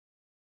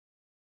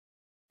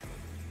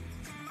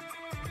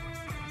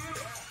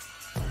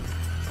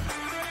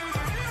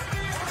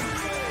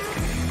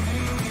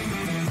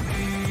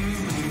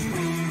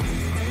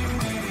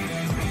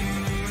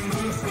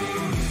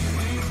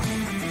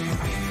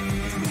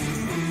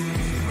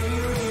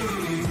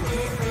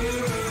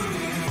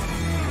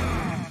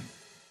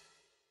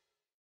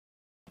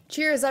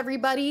Cheers,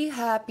 everybody.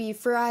 Happy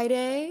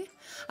Friday.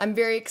 I'm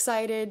very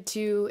excited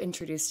to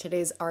introduce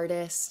today's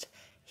artist.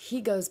 He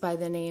goes by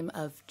the name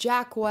of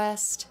Jack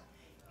West.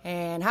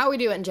 And how we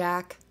doing,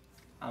 Jack?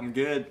 I'm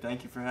good.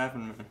 Thank you for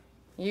having me.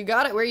 You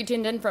got it. Where are you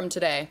tuned in from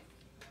today?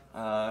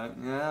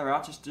 Yeah,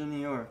 Rochester,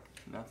 New York.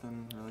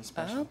 Nothing really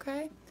special.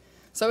 Okay.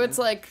 So it's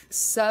like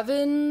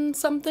 7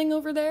 something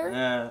over there?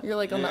 Yeah. You're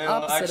like on the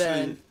well, opposite actually,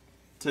 end.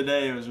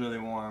 Today it was really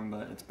warm,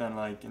 but it's been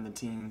like in the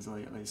teens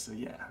lately, so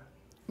yeah.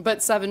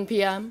 But 7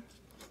 p.m.?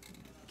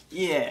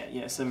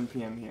 Yeah, 7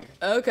 p.m. here.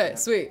 Okay, Yeah.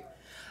 sweet.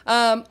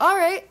 All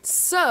right,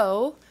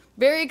 so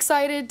very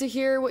excited to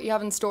hear what you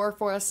have in store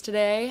for us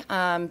today.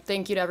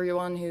 Thank you to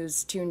everyone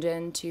who's tuned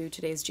in to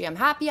today's Jam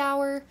Happy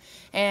Hour.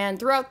 And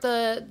throughout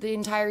the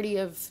entirety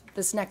of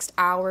this next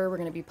hour, we're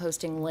going to be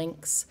posting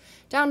links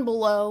down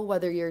below,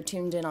 whether you're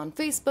tuned in on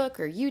Facebook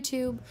or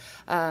YouTube,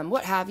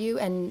 what have you,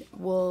 and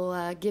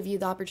we'll give you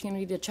the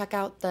opportunity to check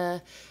out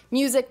the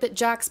music that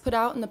Jack's put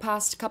out in the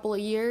past couple of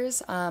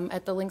years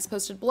at the links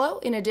posted below,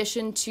 in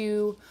addition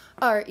to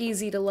our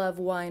easy-to-love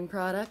wine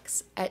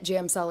products at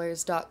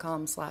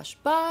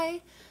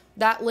jamcellars.com/buy.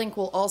 That link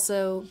will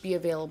also be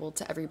available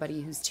to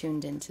everybody who's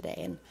tuned in today,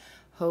 and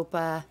hope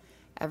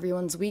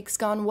everyone's week's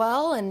gone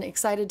well and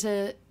excited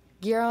to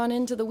gear on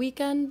into the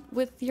weekend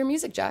with your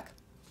music, Jack.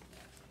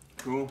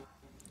 Cool.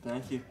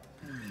 Thank you.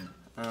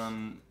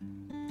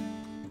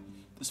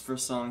 This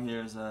first song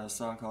here is a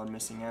song called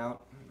Missing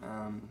Out.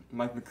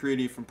 Mike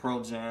McCready from Pearl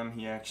Jam,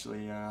 he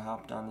actually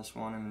hopped on this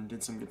one and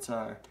did some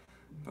guitar,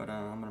 but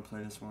I'm going to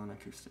play this one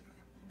acoustically.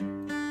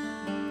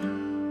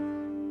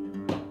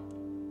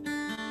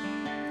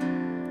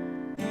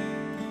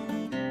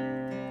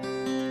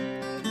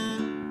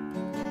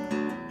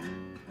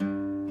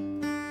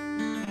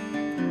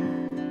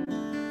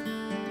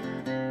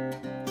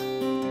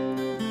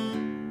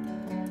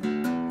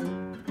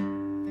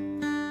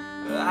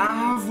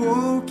 I've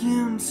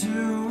woken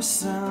to a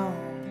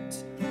sound.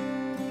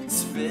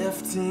 It's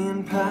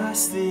 15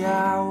 past the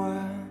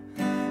hour.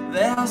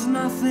 There's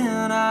nothing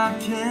I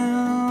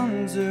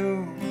can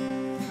do.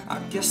 I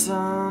guess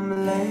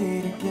I'm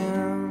late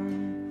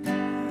again.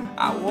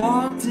 I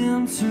walked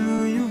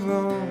into your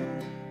room.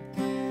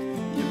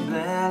 You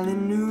barely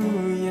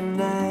knew your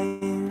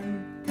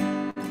name.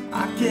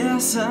 I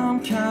guess I'm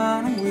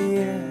kinda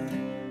weird.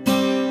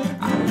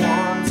 I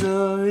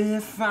wonder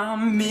if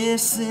I'm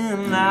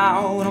missing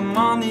out. I'm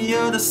on the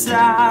other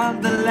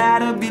side, the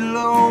ladder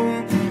below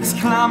is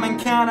climbing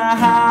kinda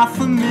high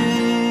for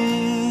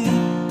me.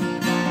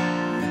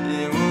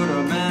 It would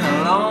have been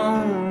a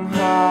long,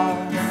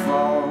 hard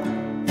fall.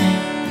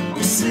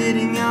 I'm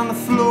sitting on the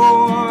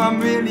floor, I'm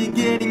really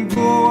getting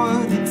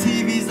bored. The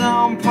TV's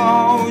on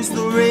pause,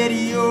 the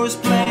radio's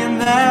playing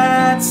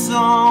that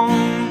song.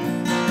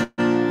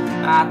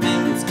 I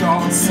think it's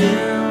called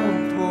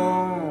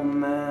Simple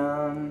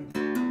Man.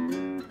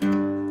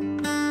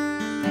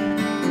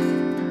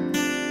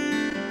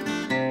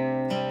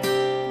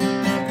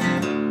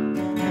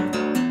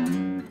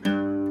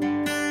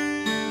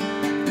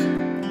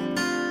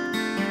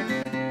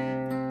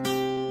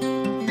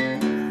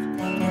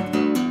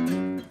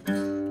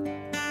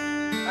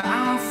 I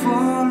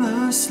fall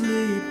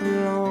asleep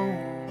alone.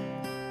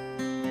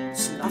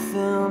 It's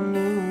nothing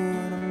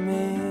new to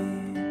me.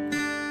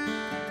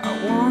 I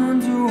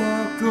wonder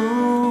what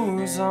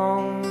goes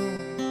on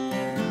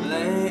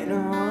later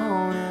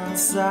on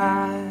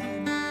inside.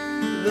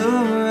 The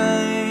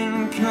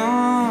rain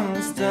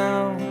comes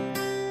down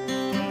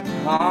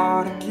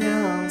hard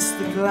against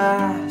the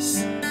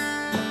glass.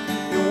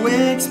 It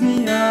wakes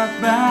me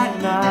up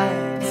at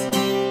night.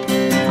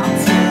 I'll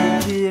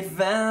take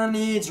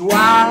advantage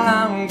while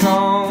I'm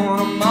gone.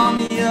 I'm on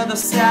the other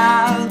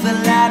side, the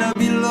ladder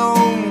below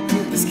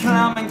is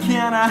climbing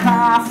kinda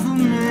high for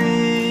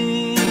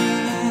me.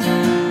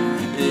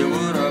 It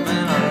would have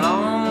been a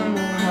long,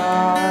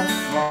 hard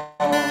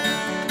fall.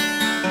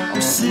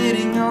 I'm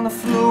sitting on the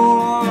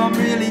floor, I'm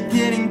really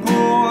getting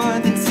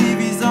bored. The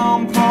TV's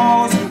on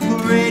pause, the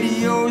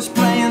radio's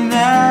playing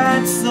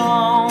that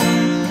song.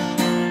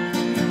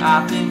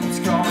 I think it's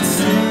called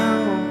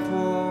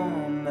Simple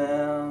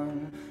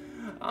Man.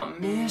 I'm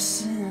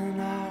missing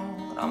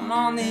out, I'm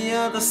on the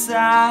other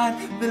side,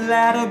 the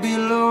ladder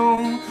below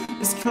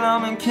is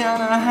climbing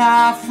kinda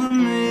high for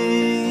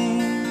me.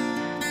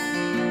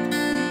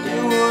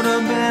 It would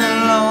have been a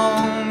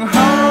long,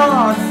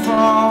 hard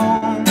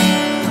fall.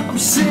 I'm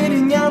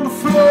sitting on the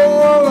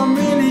floor, I'm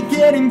really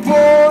getting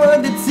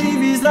bored. The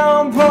TV's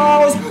on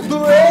pause, the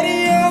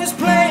radio's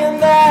playing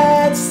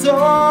that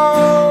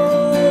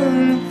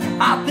song.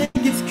 I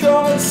think it's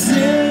called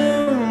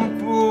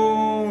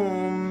Simple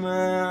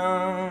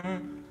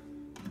Man.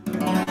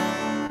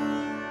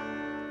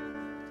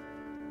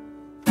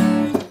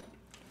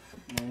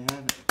 There you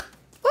have it.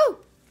 Woo!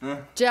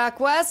 Jack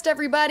West,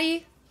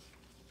 everybody.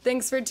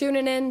 Thanks for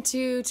tuning in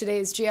to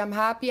today's Jam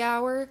Happy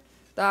Hour.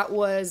 That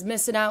was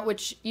Missing Out,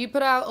 which you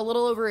put out a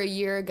little over a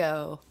year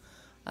ago,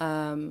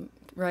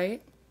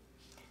 right?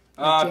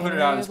 I put it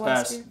out January of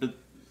last year?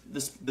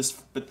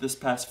 this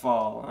past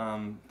fall,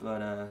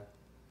 but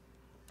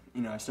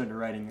I started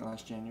writing it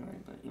last January,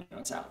 but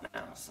it's out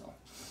now.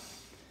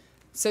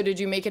 So did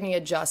you make any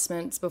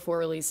adjustments before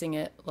releasing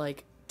it,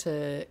 like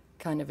to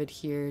kind of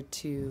adhere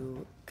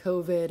to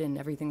COVID and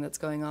everything that's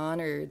going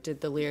on, or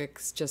did the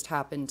lyrics just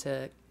happen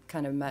to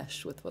kind of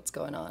mesh with what's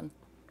going on?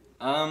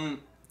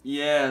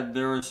 Yeah,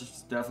 there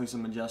was definitely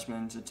some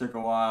adjustments. It took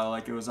a while.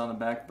 Like, it was on the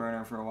back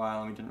burner for a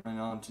while, and we didn't really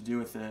know what to do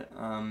with it.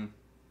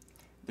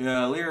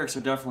 The lyrics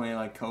are definitely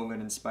like COVID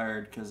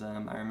inspired because I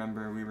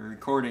remember we were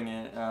recording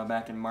it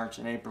back in March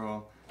and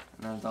April,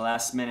 and then at the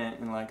last minute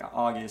in like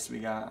August we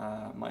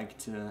got Mike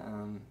to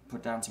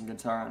put down some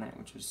guitar on it,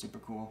 which was super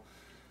cool.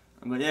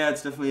 But yeah,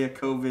 it's definitely a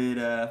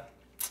COVID. I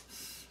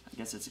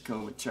guess it's a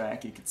COVID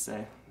track, you could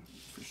say,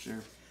 for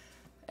sure.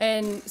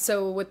 And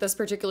so with this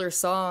particular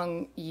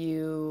song,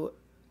 you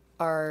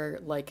are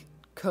like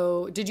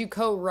did you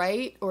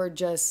co-write or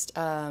just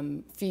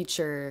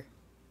feature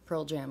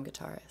Pearl Jam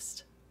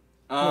guitarist?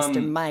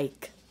 Mr.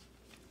 Mike.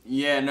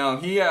 Yeah, no,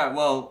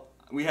 well,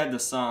 we had the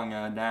song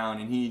down,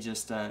 and he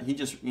just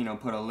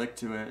put a lick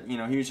to it.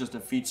 He was just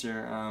a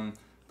feature,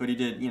 but he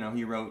did,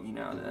 he wrote,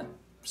 the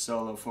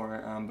solo for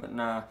it. But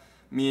nah,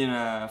 me and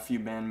a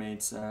few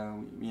bandmates,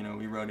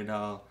 we wrote it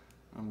all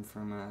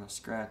from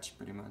scratch,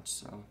 pretty much.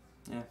 So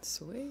yeah.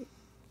 Sweet,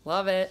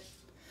 love it.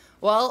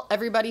 Well,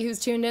 everybody who's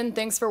tuned in,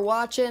 thanks for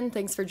watching.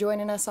 Thanks for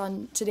joining us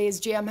on today's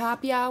Jam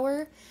Happy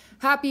Hour.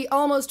 Happy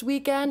almost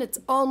weekend. It's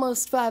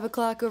almost 5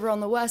 o'clock over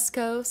on the West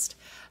Coast.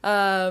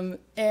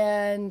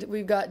 And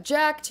we've got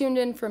Jack tuned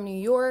in from New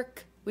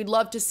York. We'd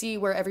love to see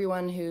where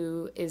everyone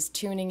who is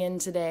tuning in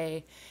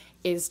today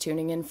is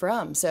tuning in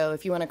from. So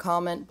if you want to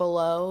comment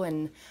below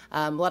and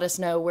let us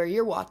know where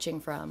you're watching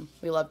from,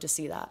 we love to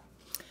see that.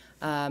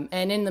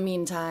 And in the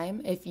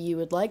meantime, if you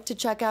would like to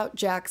check out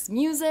Jack's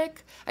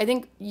music, I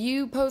think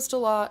you post a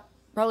lot,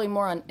 probably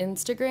more on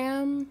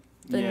Instagram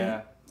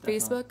than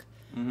Facebook.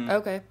 Mm-hmm.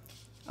 Okay.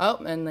 Oh,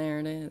 and there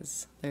it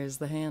is. There's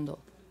the handle.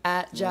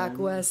 At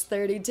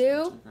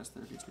JackWest32.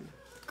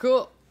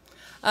 Cool.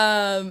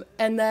 And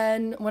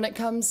then when it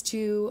comes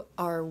to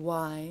our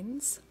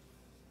wines,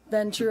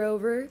 venture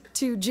over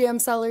to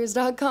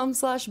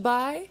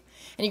jamcellars.com/buy.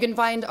 And you can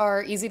find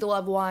our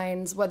easy-to-love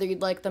wines, whether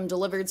you'd like them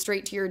delivered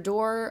straight to your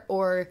door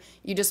or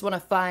you just want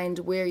to find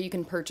where you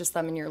can purchase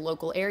them in your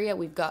local area.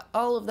 We've got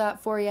all of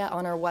that for you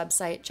on our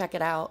website. Check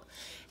it out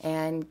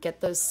and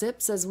get those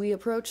sips as we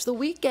approach the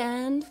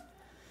weekend.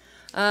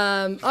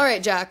 All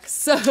right, Jack.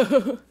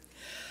 So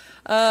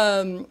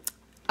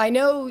I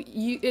know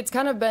it's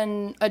kind of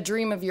been a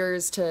dream of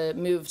yours to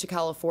move to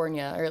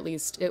California, or at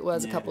least it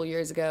was a couple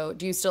years ago.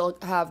 Do you still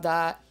have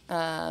that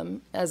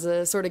as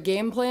a sort of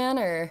game plan,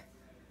 or?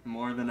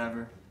 More than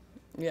ever.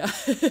 Yeah.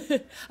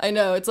 I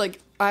know. It's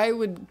like I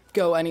would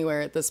go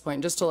anywhere at this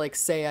point just to like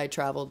say I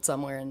traveled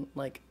somewhere and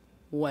like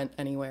went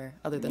anywhere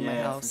other than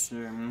my house. Yeah,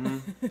 for sure.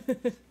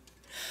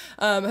 Mm-hmm.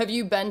 Have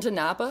you been to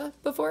Napa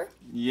before?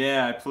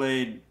 Yeah, I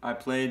played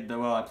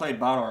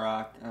Bottle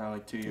Rock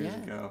like 2 years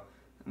ago,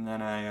 and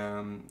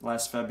then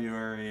last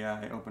February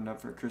I opened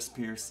up for Chris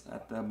Pierce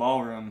at the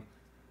Ballroom,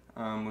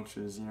 which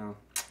was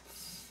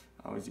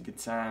always a good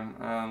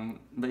time.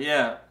 But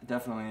yeah,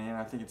 definitely,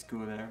 I think it's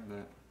cool there.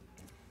 But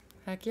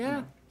heck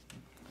yeah.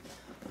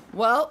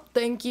 Well,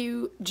 thank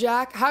you,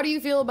 Jack. How do you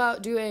feel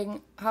about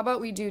how about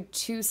we do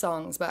 2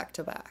 songs back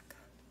to back?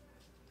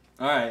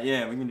 All right,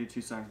 yeah, we can do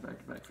 2 songs back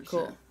to back for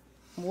sure. Cool.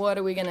 What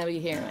are we gonna be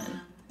hearing?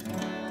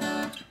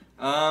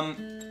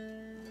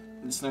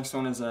 This next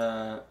one is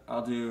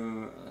I'll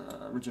do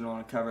original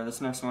and cover. This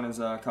next one is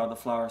called The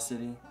Flower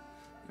City.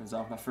 It was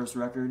off my first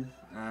record.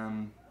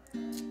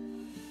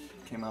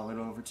 Came out a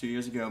little over 2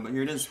 years ago, but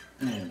here it is.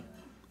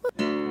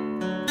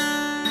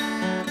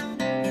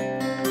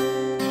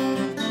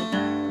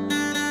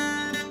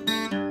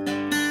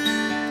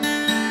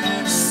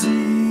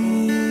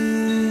 See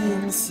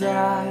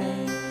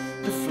inside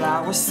the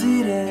Flower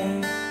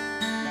City.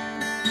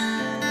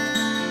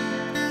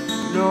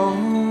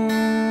 Know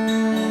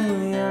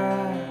ya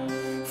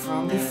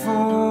from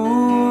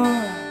before.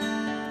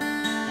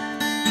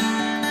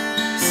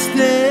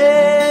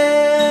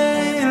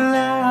 Stay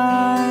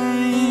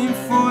alive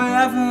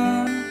forever.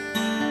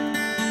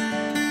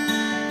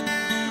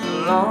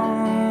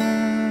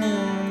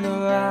 Along the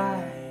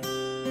ride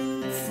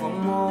for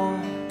more.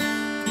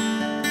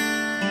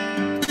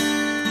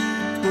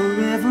 The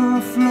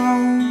river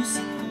flows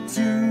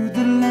to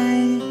the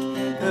lake.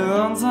 It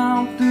runs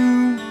on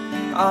through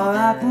our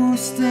apple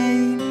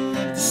state.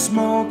 The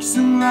smoke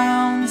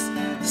surrounds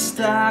the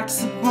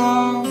stacks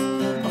above.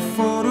 A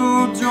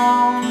photo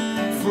drawn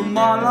from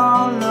all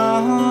our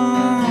love.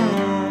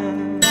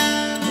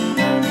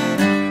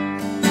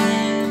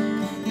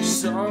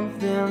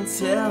 Something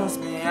tells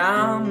me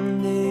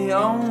I'm the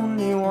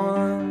only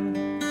one.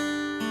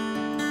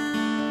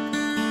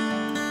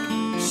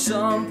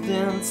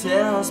 Something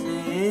tells me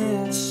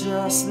it's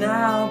just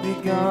now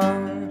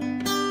begun.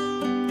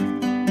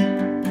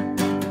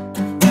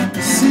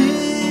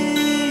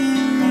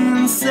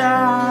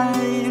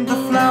 Inside the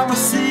Flower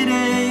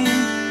City,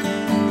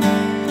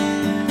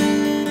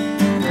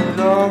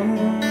 know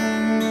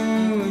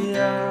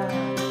ya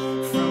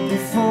from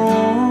before.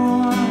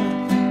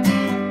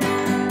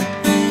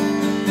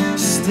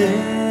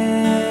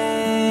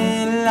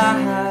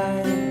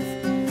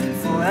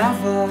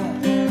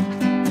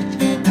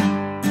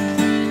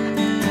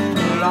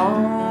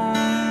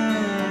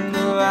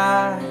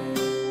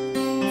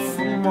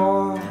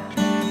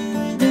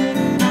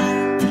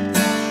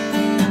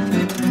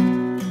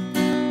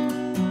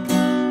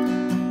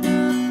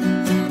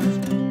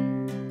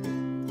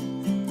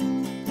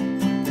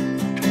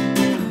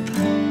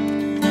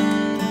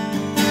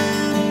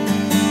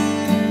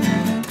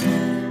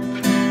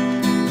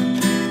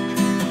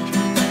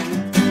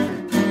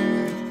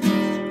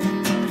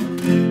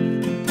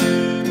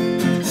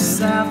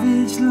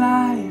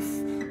 life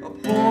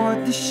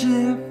aboard the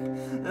ship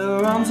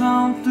that runs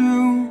on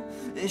through.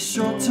 A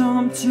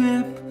short-term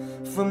trip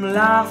from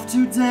life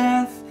to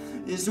death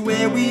is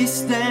where we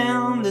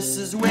stand. This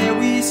is where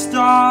we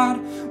start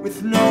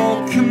with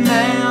no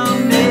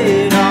command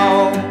at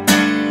all,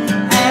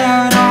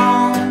 at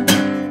all.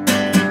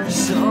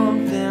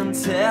 Something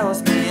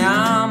tells me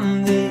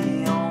I'm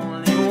the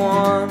only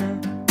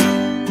one.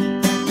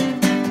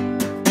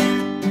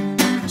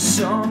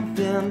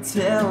 Something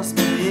tells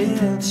me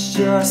it's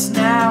just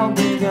now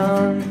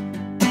begun.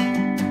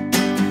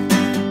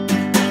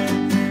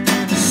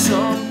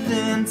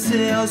 Something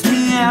tells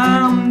me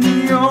I'm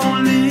the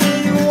only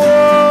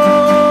one.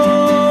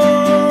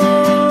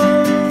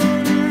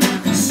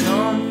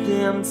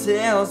 Something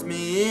tells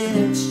me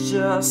it's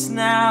just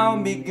now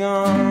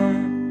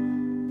begun.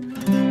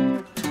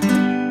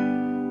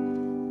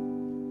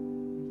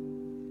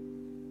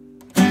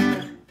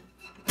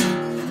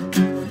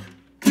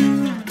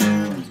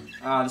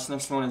 This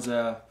next one is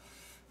by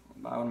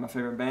one of my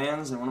favorite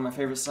bands and one of my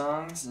favorite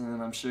songs,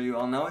 and I'm sure you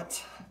all know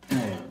it.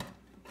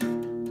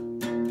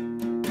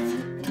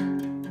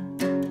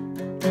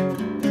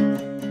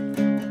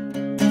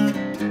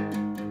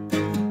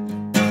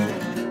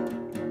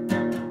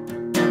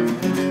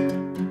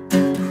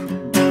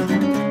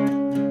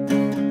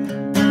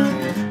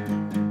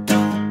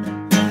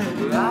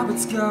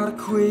 Robert's got a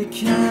quick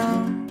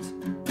count,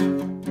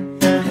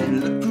 and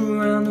look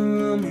around the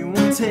room, he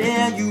won't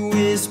tell you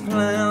his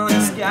plan.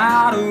 He's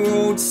got a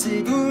rolled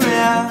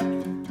cigarette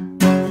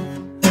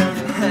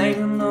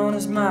hanging on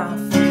his mouth.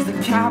 He's the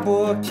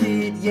cowboy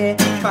kid, yeah.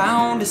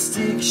 Found a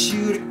stick,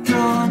 shoot a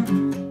gun,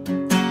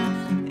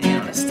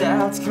 and his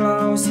dad's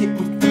clothes hit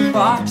with the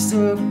box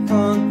of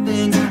fun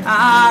things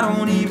I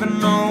don't even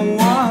know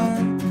what.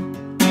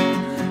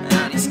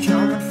 And he's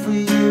coming for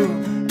you,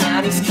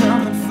 and he's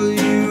coming for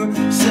you,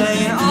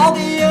 saying all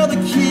the other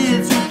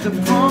kids with the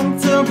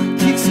pumped up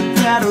kicks are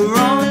better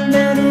run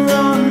and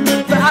run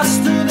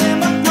faster than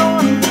my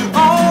gun.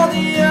 All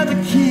the other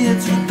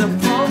kids with the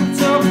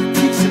pumped up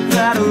kicks are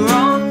better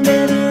run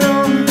and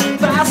run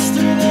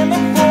faster than my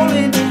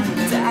bullet.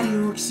 Daddy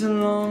works a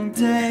long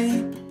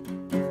day,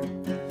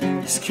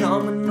 he's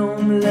coming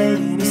home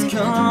late, he's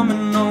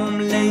coming home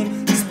late.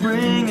 He's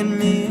bringing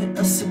me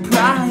a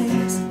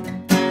surprise.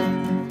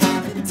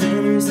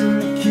 Dinner's in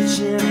the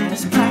kitchen and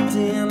it's packed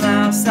in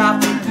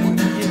outside.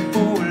 Waiting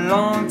for a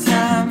long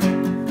time.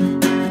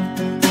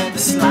 The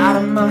slide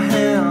of my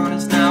hand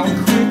is now a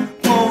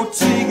quick pull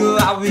trigger.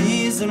 I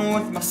reason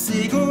with my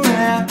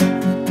cigarette.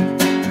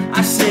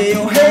 I say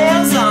your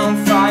hair's on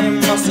fire,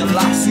 must have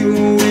lost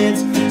your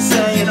wits.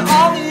 Saying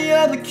all the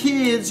other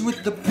kids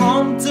with the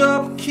pumped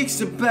up kicks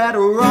are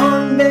better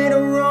run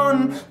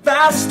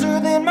faster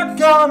than my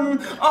gun.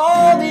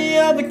 All the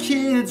other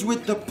kids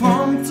with the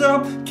pumped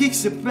up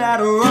kicks are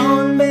better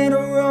run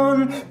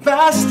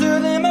faster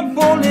than my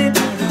bullet.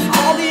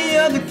 All the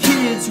other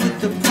kids with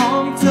the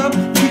pumped up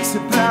kicks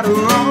are better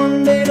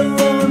run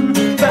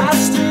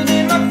faster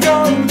than my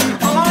gun.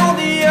 All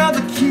the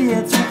other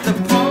kids with the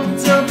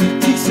pumped up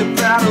kicks are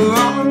better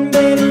run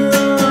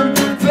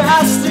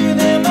faster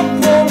than my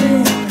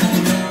bullet.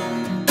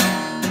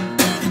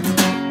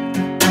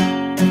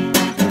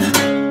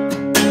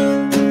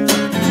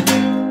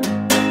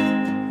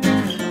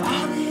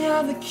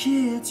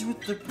 Kids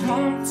with the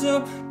pumped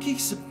up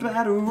kicks are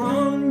better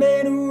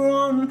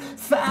run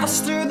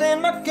faster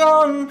than my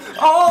gun.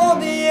 All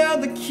the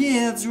other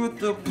kids with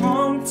the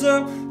pumped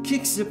up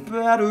kicks are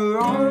better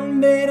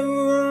run.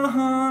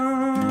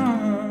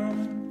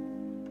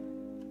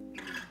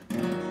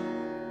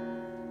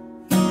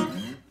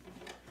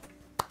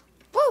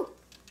 Woo!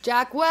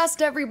 Jack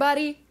West,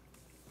 everybody.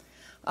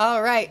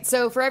 All right,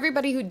 so for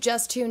everybody who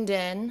just tuned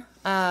in,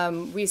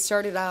 we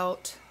started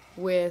out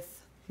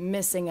with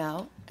Missing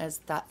Out as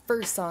that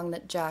first song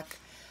that Jack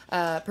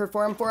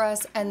performed for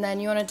us, and then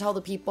you want to tell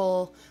the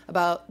people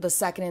about the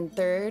second and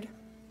third?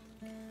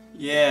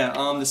 Yeah,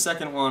 the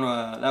second one,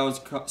 that was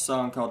a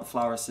song called The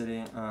Flower City.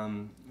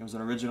 It was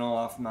an original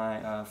off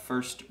my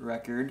first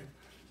record.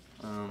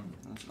 It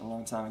was a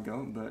long time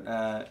ago, but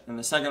and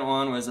the second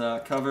one was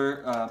a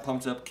cover,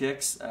 Pumped Up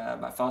Kicks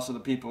by Foster the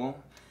People, one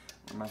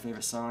of my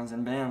favorite songs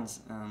and bands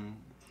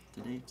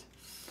to date.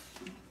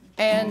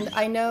 And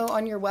I know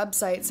on your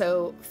website,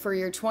 so for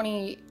your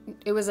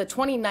it was a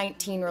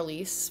 2019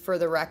 release for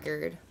the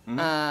record.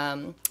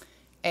 Mm-hmm.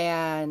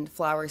 And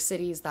Flower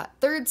City's that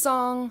third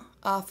song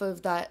off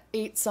of that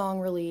 8-song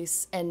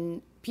release,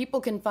 and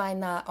people can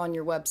find that on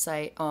your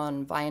website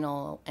on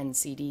vinyl and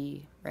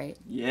CD, right?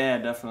 Yeah,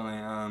 definitely.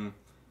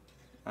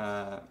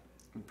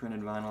 We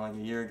printed vinyl like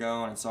a year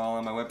ago, and it's all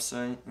on my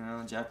website,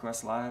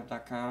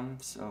 jackwestlive.com.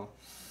 So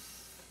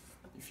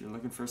if you're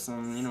looking for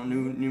some,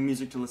 new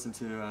music to listen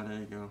to, there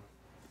you go.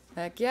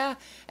 Heck yeah.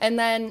 And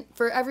then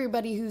for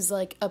everybody who's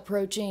like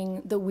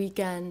approaching the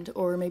weekend,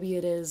 or maybe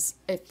it is,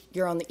 if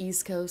you're on the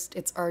East Coast,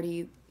 it's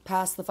already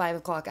past the 5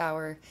 o'clock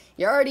hour.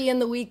 You're already in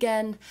the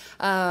weekend.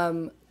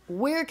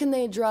 Where can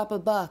they drop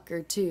 $1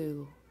 or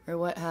 $2 or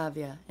what have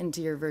you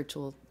into your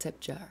virtual tip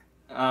jar?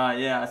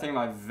 Yeah, I think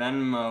my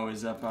Venmo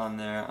is up on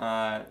there.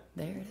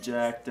 There it is.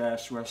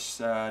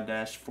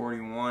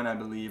 Jack-West-41, I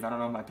believe. I don't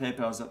know if my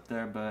PayPal's up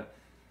there, but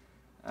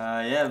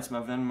yeah, it's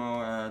my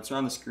Venmo. It's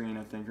on the screen,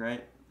 I think,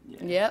 right?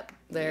 Yeah. Yep,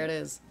 there it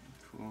is.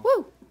 Cool.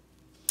 Woo!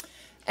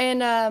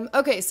 And,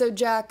 okay, so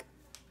Jack,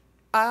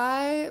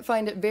 I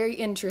find it very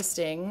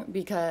interesting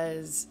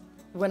because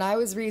when I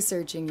was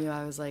researching you,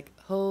 I was like,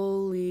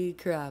 holy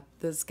crap,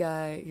 this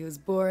guy, he was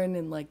born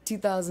in like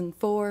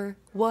 2004,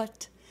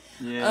 what?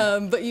 Yeah.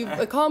 But you've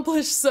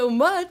accomplished so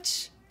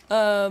much,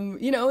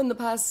 you know, in the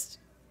past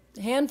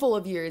handful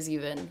of years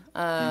even.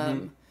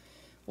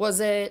 Was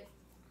it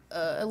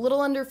a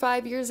little under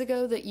 5 years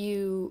ago that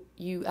you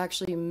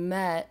actually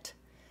met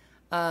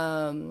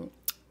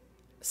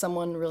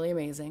someone really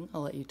amazing?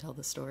 I'll let you tell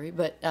the story.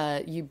 But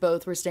you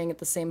both were staying at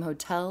the same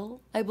hotel,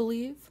 I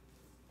believe?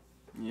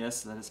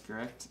 Yes, that is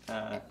correct.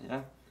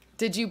 Yeah.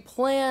 Did you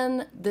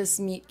plan this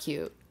meet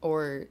cute,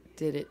 or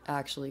did it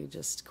actually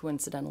just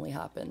coincidentally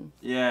happen?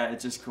 Yeah, it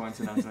just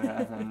coincidentally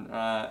happened.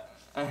 I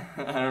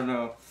don't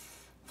know,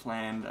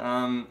 planned.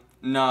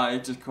 No,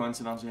 it just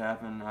coincidentally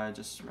happened. I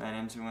just ran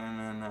into him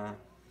and,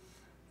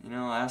 you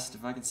know, asked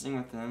if I could sing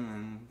with him,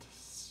 and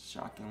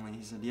shockingly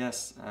he said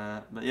yes.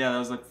 But yeah, that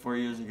was like 4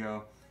 years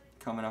ago.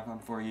 Coming up on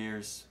 4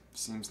 years.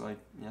 Seems like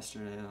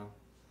yesterday, though.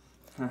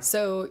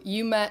 So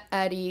you met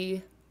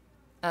Eddie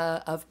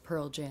of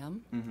Pearl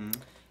Jam.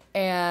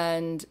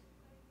 And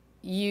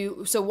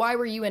so why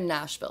were you in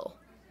Nashville?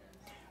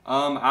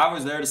 I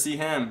was there to see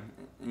him,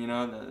 you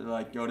know,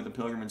 like go to the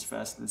Pilgrimage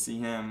Fest and see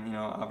him. You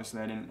know,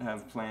 obviously I didn't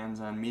have plans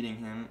on meeting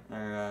him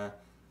or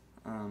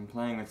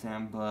playing with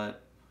him,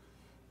 but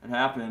it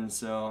happened.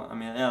 So, I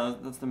mean, yeah,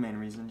 that's the main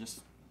reason,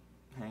 just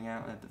hang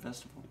out at the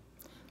festival.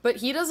 But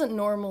he doesn't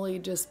normally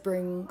just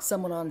bring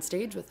someone on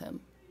stage with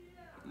him.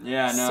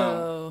 Yeah, no,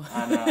 So...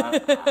 I know.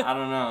 I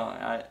don't know.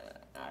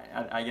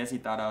 I guess he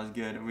thought I was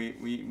good.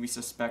 We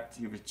suspect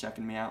he was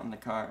checking me out in the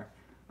car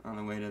on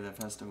the way to the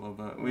festival,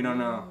 but we don't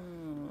know.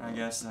 I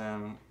guess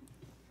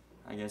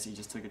he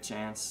just took a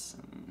chance.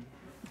 And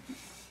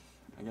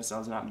I guess I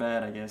was not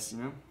bad, I guess,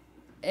 you know?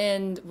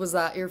 And was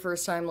that your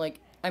first time, like,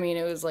 I mean,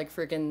 it was like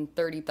freaking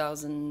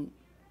 30,000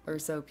 or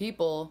so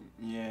people.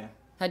 Yeah.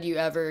 Had you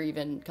ever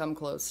even come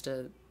close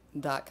to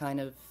that kind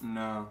of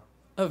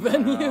a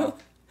venue? No.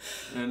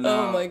 No.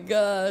 Oh my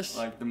gosh.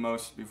 Like the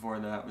most before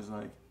that was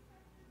like,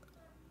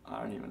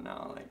 I don't even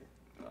know,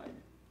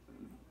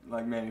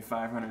 like maybe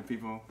 500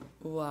 people.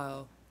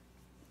 Wow.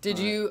 Did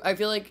you, I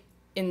feel like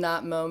in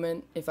that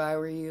moment, if I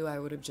were you, I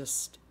would have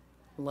just,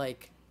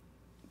 like,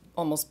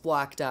 almost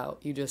blacked out.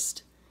 You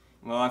just...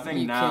 Well, I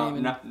think now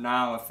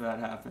if that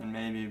happened,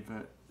 maybe,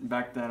 but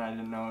back then I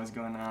didn't know what was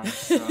going on,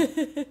 so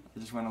I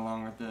just went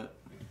along with it.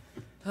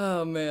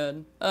 Oh,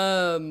 man.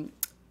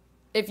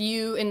 If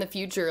you, in the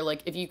future,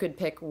 like, if you could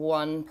pick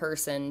one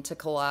person to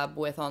collab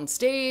with on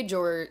stage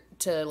or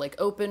to, like,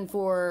 open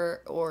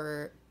for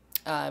or,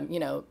 you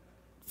know,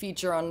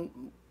 feature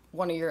on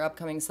one of your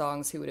upcoming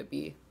songs, who would it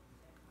be?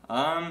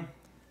 That's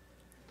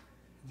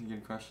a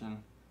good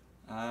question.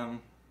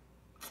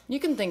 You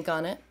can think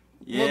on it.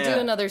 Yeah. We'll do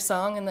another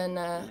song, and then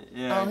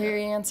I'll hear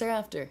you answer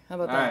after. How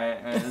about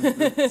that? All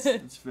right,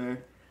 that's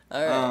fair.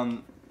 All right.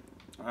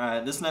 All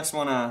right, this next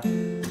one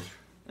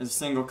is a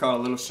single called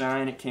 "A Little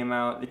Shine." It came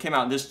out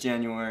this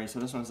January, so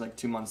this one's like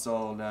 2 months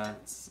old.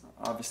 It's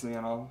obviously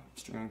on all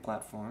streaming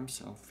platforms,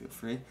 so feel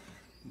free.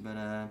 But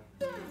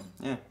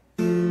yeah.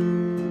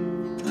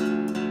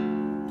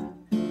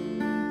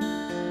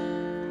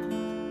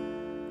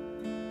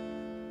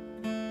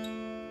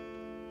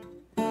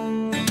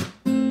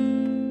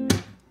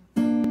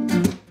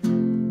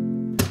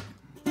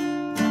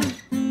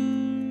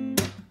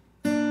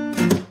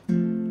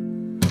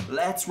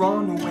 Let's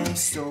run away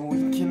so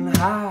we can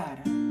hide.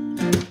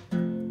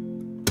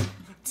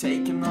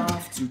 Taking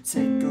off to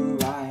take a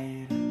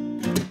ride.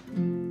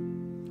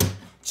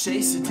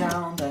 Chase it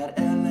down that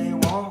LA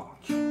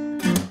walk.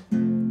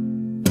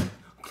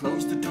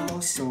 Close the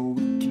door so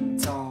we can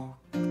talk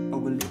a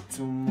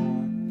little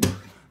more.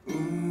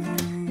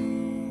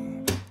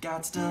 Ooh,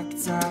 got stuck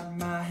inside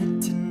my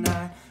head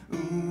tonight.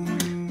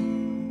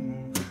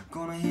 Ooh,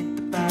 gonna hit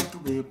the back,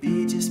 we'll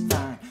be just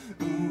fine.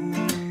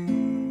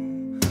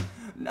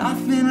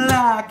 Nothing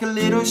like a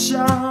little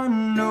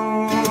shine,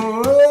 no.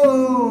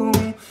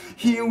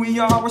 Here we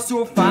are, we're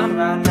so fine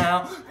right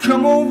now.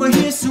 Come over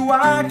here so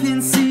I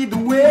can see the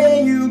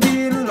way you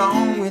get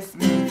along with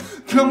me.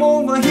 Come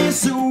over here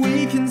so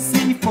we can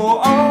see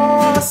for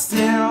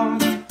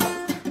ourselves.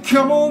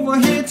 Come over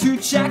here to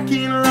check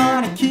in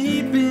line and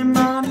keep in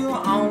mind you're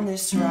on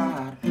this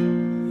ride.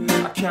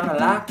 I kinda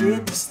like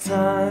it this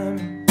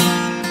time.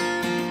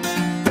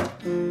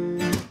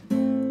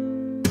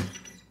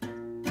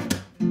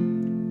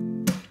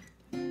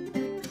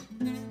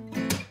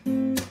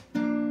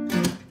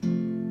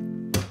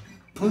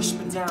 Push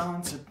me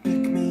down to pick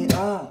me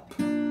up.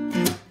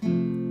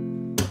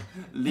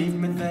 Leave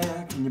me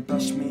there, can you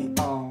brush me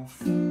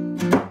off?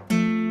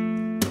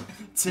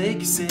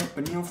 Take a sip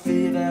and you'll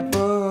feel that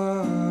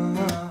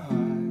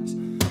buzz.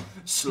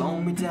 Slow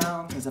me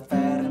down cause I've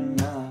had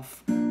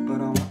enough,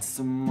 but want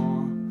some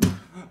more.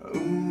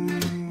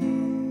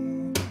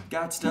 Ooh,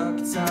 got stuck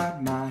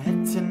inside my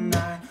head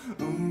tonight.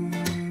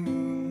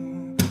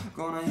 Ooh,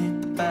 gonna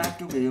hit the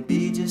back and we'll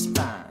be just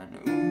fine.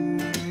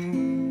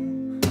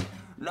 Ooh,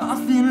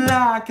 nothing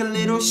like a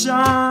little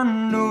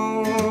shine.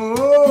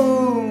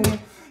 No,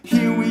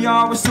 here we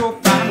are, we're so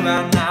fine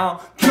right now.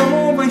 Come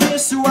over here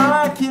so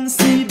I can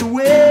see the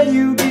way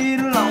you get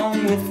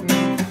along with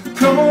me.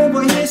 Come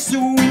over here so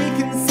we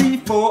can see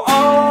for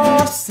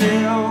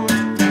ourselves.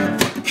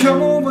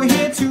 Come over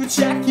here to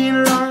check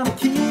in line and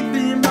keep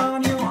in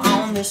mind you're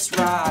on this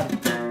ride.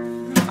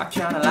 I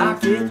kinda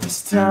like it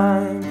this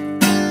time.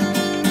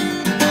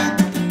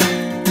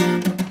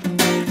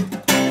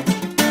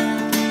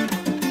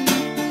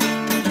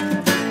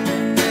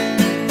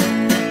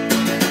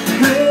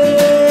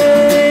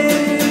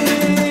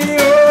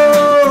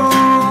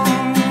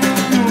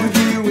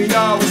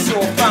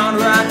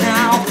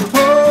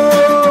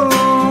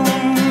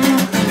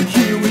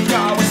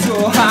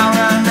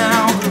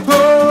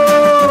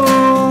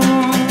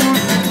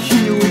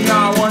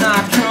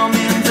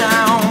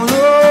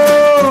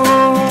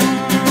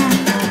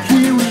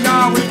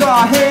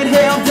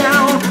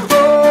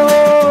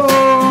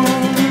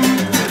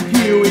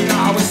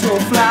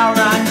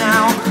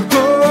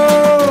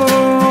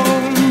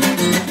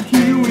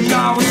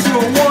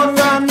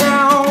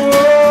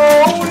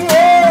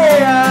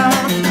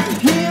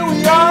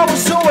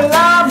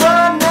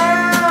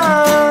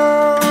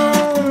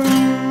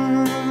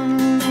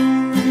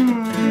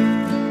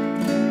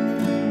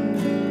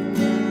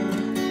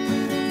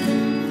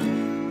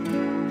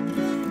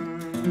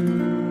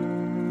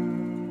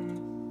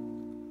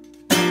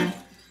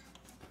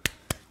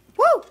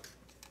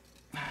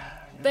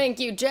 Thank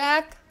you,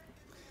 Jack.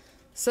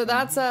 So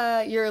that's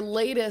your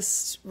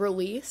latest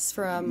release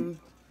from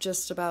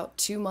just about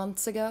 2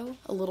 months ago,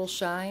 A Little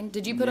Shine.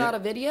 Did you put out a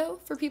video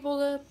for people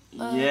to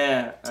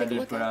yeah, I take a did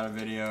look put at? out a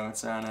video.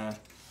 It's on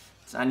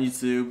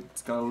YouTube.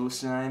 It's called A Little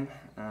Shine.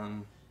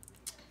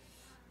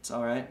 It's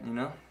all right, you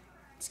know.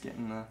 It's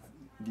getting the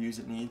views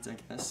it needs, I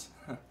guess.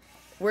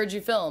 Where'd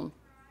you film?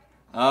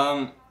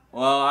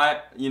 Well,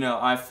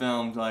 I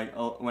filmed, like,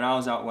 when I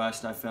was out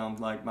west, I filmed,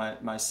 like,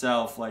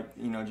 myself, like,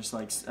 you know, just,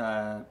 like,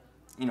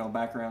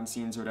 background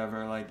scenes or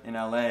whatever, like, in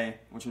LA,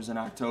 which was in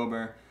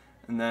October,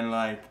 and then,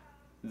 like,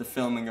 the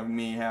filming of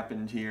me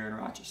happened here in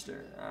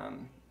Rochester,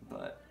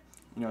 but,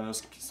 you know,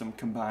 there's some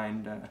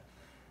combined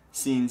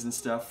scenes and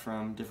stuff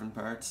from different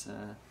parts.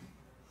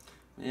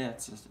 Yeah,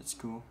 it's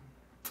cool.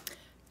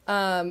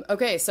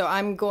 Okay, so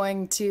I'm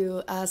going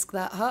to ask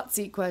that hot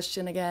seat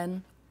question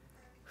again.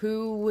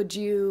 Who would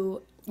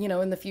you,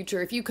 in the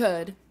future, if you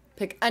could,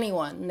 pick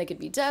anyone, and they could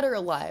be dead or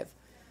alive,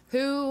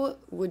 who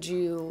would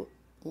you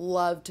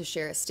love to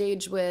share a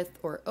stage with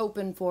or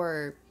open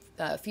for,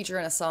 or feature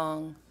in a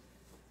song?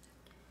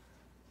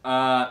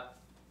 The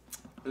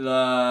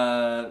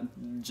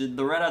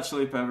Red Hot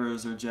Chili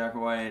Peppers or Jack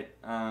White.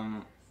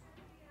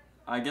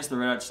 I guess the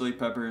Red Hot Chili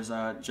Peppers,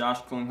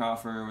 Josh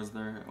Klinghoffer was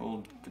their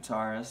old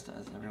guitarist,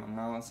 as everyone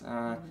knows.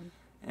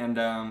 And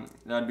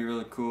that'd be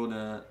really cool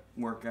to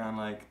work on,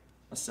 like,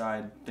 a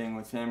side thing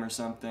with him or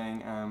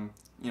something. I'm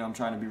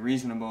trying to be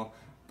reasonable,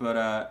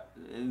 but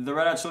the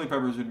Red Hot Chili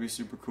Peppers would be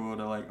super cool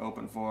to, like,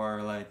 open for,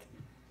 or, like,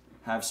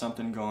 have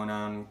something going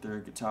on with their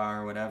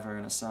guitar or whatever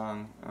in a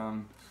song.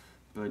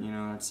 But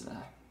it's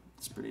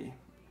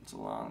a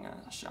long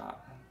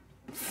shot.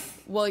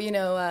 Well,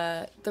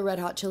 the Red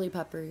Hot Chili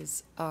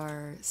Peppers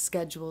are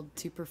scheduled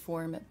to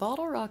perform at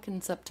Bottle Rock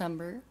in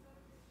September.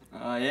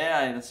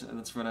 Yeah,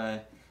 that's what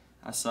I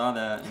saw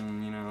that,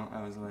 and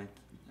I was like,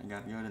 I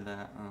gotta go to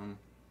that.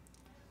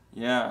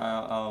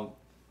 I'll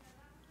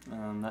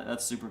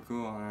that's super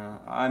cool.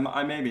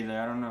 I may be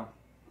there. I don't know,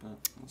 but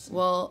we'll see.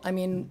 Well, I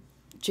mean,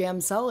 Jam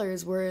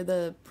Cellars were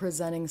the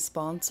presenting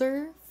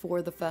sponsor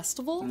for the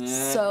festival,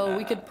 so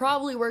we could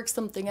probably work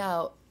something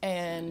out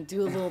and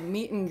do a little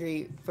meet and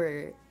greet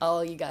for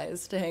all you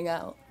guys to hang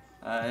out.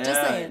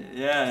 Just saying.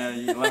 Yeah,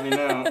 you let me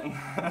know.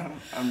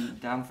 I'm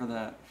down for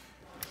that.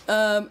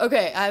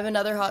 Okay, I have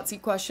another hot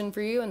seat question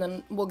for you, and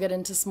then we'll get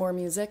into some more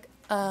music.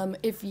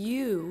 If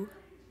you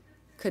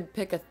could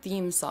pick a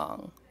theme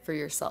song for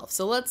yourself,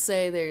 so let's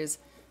say there's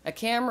a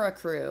camera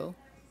crew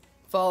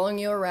following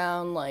you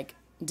around, like,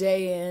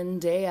 day in,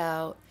 day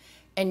out,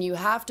 and you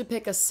have to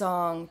pick a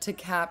song to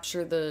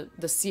capture the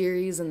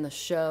series and the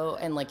show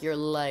and, like, your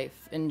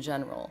life in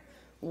general,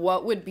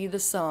 what would be the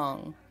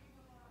song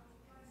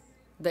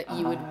that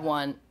you would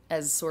want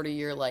as sort of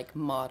your, like,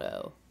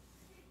 motto?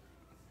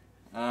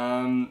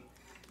 Oh,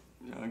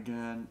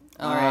 God.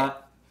 All right.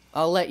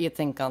 I'll let you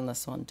think on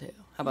this one, too.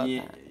 How about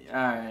that? All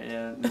right,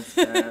 yeah.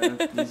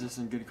 These are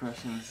some good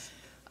questions.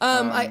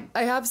 I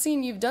have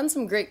seen you've done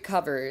some great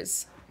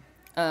covers.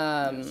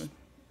 Yes.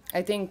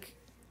 I think,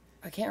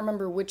 I can't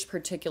remember which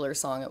particular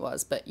song it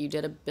was, but you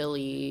did a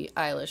Billie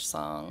Eilish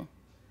song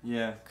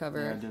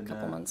cover I did a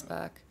couple months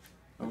back,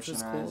 which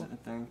was Ocean cool. Eyes, I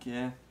think,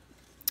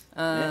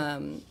 yeah.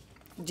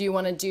 Do you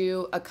want to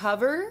do a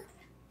cover?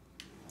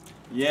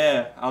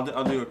 Yeah, I'll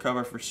do a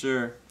cover for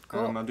sure.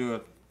 Cool. I'll do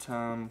a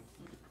Tom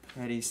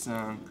Petty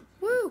song.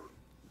 Woo!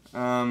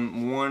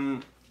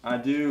 One, I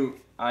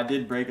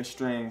did break a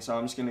string, so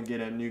I'm just gonna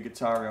get a new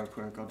guitar real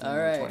quick. I'll do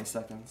it in 20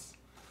 seconds.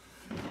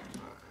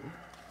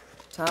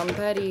 Tom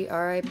Petty,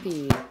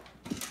 R.I.P.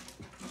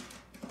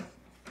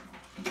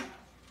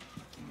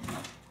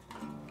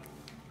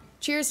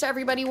 Cheers to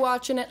everybody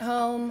watching at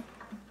home.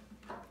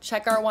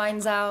 Check our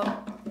wines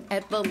out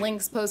at the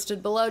links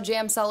posted below,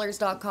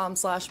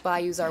 jamcellars.com/buy.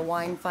 Use our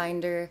wine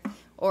finder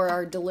or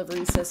our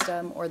delivery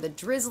system, or the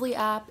Drizzly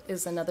app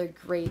is another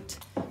great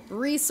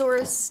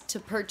resource to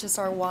purchase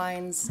our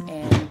wines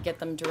and get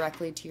them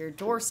directly to your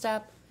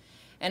doorstep.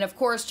 And of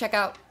course, check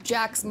out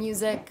Jack's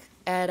music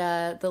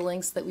at the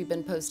links that we've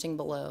been posting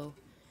below,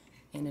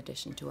 in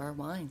addition to our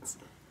wines.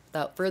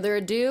 Without further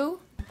ado,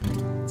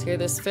 let's hear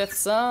this fifth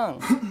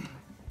song.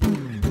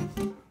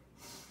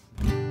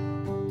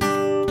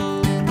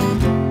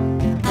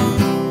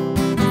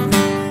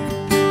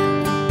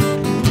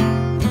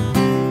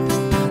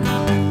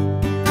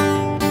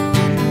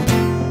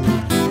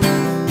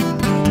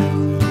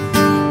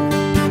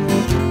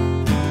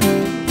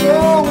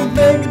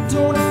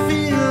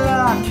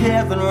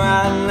 Heaven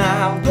right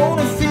now,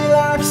 gonna feel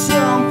like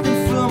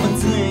something from a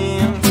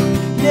dream.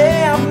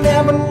 Yeah, I've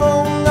never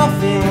known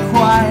nothing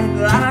quite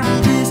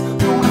like this.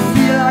 Gonna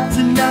feel like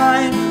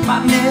tonight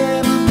might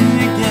never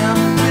be again.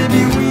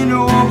 Baby, we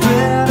know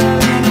better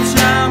than to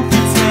try and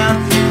pretend.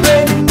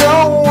 Baby, no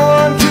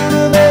one could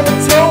have ever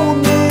told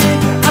me.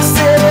 I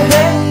said,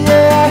 hey,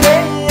 yeah,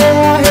 hey,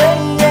 yeah, hey,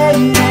 yeah,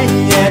 yeah,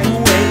 yeah. The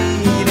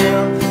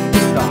waiting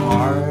is the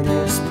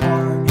hardest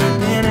part,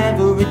 and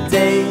every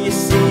day you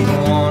see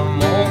one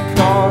more.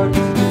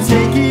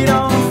 Take it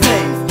on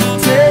faith,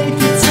 take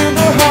it to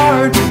the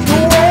heart. The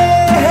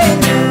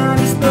waiting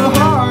is the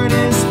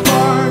hardest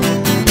part.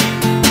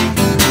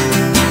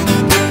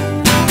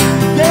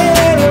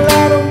 Yeah, a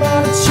lot of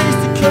mine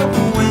chased a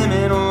couple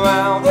women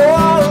around.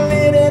 All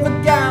it ever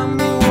got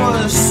me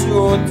was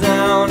so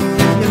down.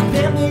 You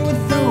paired me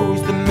with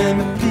those that made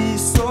me feel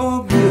so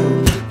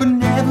good, but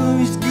never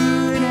as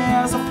good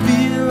as I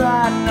feel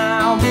right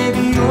now.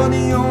 Baby, you're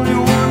the only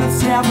one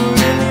that's ever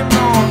really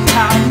known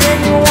how to make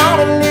me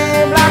wanna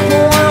live like I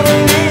wanna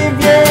live,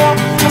 yeah.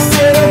 I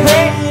said,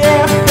 hey,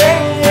 yeah, hey,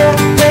 yeah,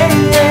 hey,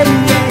 yeah,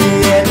 yeah,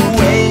 yeah. The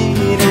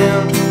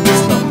waiting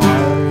is the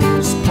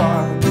hardest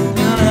part,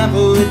 and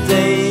every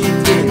day you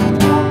take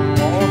one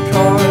more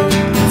card.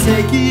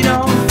 Take it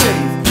on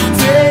faith,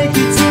 take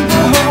it to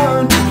the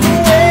heart. The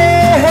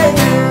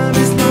waiting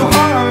is the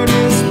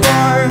hardest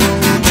part.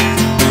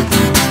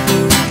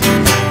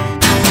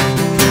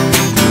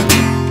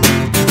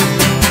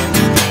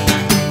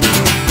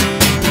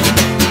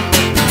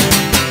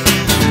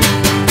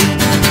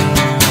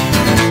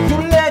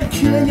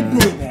 Kill you,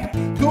 baby.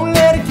 Don't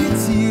let it get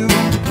to you.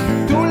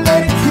 Don't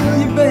let it kill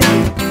you, baby.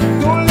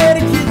 Don't let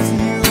it get to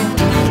you.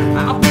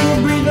 I'll be a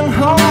breathing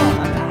heart.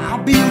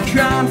 I'll be a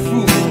crying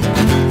fool.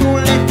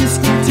 Don't let this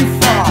go too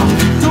far.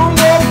 Don't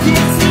let it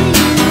get to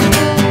you.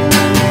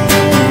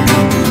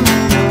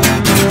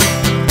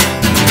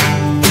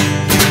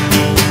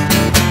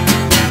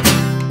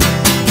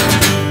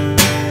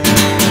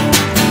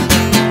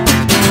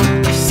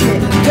 I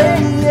said, hey,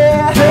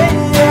 yeah, hey,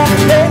 yeah,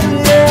 hey,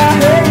 yeah,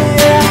 hey,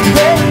 yeah,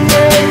 hey,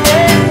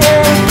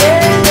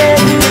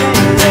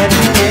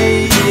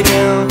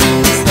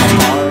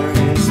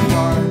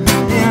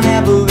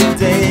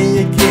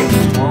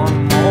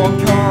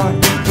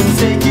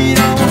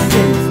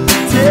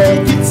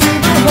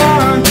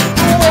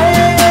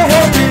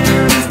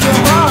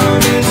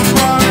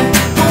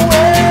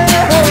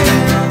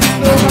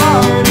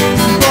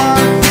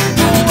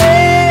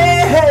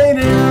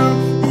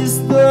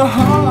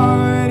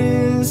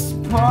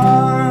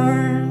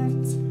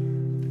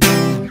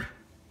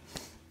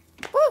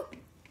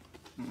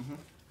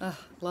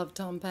 Love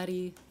Tom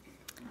Petty.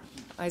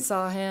 I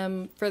saw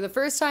him for the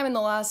first time and the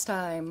last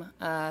time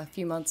a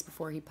few months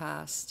before he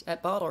passed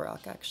at Bottle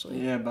Rock, actually.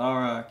 Yeah,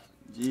 Bottle Rock.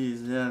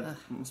 Jeez, yeah,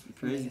 must be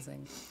crazy.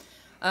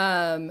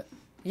 Amazing.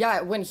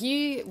 Yeah, when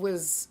he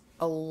was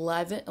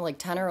 11, like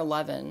 10 or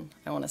 11,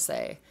 I want to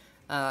say,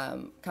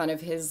 kind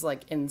of his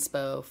like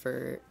inspo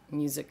for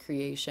music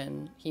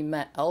creation. He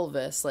met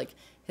Elvis, like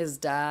his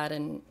dad,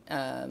 and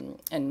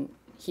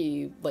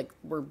he like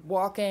were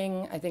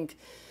walking. I think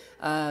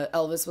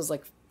Elvis was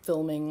like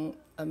filming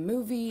a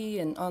movie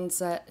and on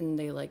set, and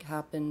they like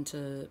happened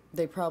to,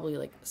 they probably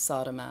like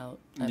sought him out,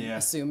 I'm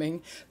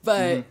assuming,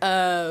 but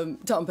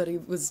Tom Petty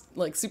was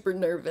like super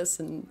nervous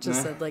and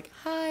just said like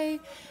hi,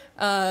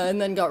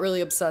 and then got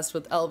really obsessed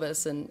with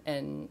Elvis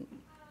and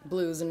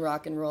blues and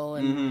rock and roll,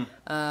 and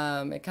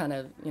it kind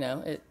of, you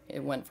know,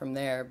 it went from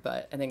there.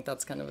 But I think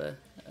that's kind of a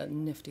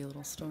nifty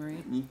little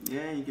story.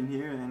 Yeah, you can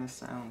hear it in the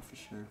sound for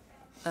sure.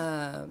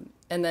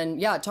 And then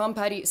yeah, Tom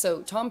Petty,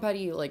 so Tom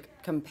Petty like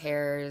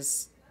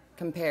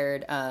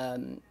compared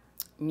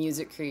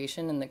music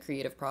creation and the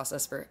creative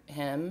process for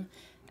him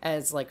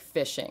as like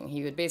fishing.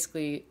 He would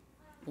basically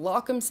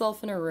lock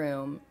himself in a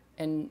room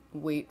and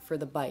wait for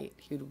the bite.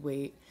 He would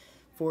wait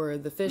for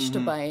the fish to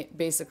bite.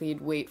 Basically,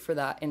 he'd wait for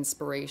that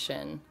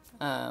inspiration,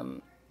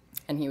 and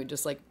he would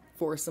just like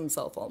force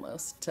himself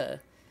almost to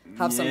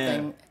have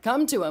something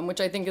come to them,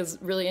 which I think is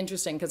really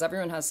interesting because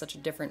everyone has such a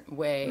different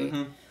way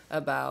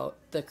about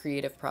the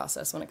creative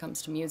process when it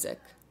comes to music.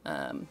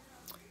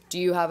 Do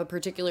you have a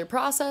particular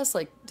process?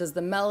 Like, does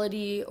the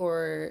melody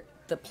or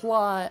the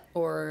plot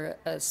or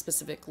a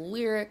specific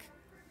lyric,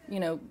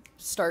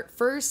 start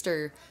first,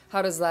 or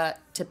how does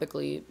that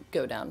typically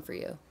go down for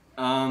you?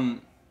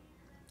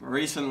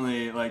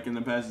 Recently, like in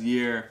the past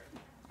year,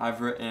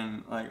 I've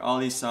written like all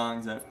these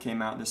songs that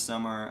came out this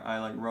summer. I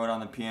like wrote on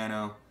the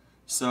piano.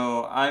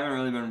 So I haven't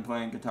really been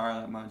playing guitar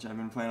that much. I've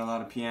been playing a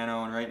lot of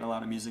piano and writing a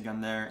lot of music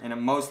on there. And it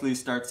mostly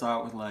starts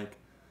out with like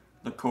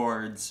the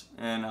chords.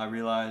 And I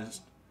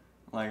realized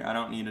like I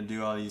don't need to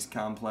do all these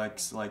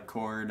complex like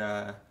chord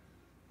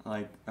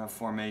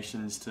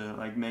formations to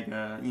like make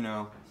a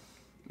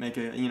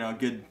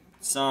good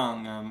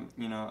song.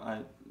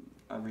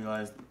 I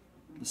realized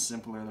the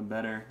simpler the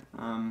better.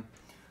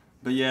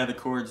 But yeah, the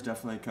chords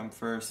definitely come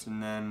first,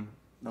 and then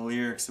the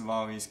lyrics have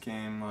always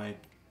came like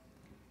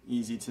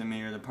easy to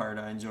me, or the part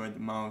I enjoyed the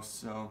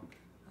most. So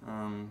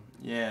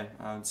yeah,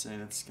 I would say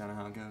that's kind of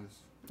how it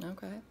goes.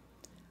 Okay.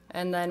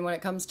 And then when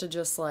it comes to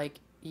just like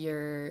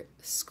your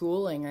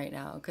schooling right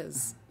now,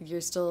 because you're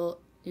still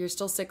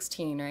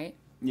 16, right?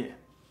 Yeah.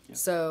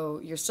 So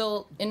you're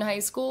still in high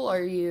school.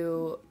 Are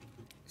you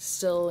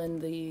still in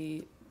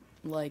the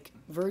like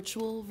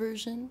virtual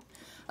version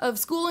of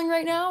schooling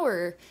right now,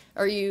 or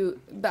are you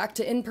back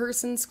to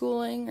in-person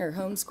schooling or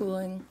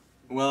homeschooling?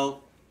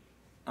 Well,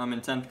 I'm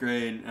in 10th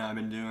grade, and I've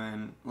been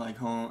doing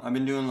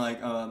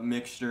like a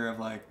mixture of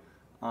like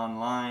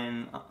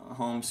online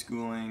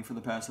homeschooling for the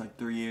past like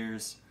 3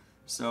 years.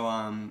 So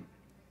right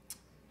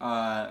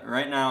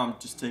now I'm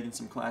just taking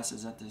some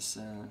classes at this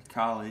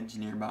college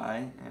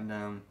nearby,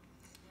 and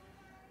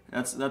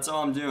that's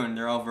all I'm doing.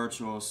 They're all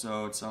virtual,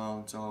 so it's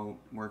all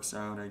works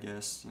out, I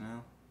guess,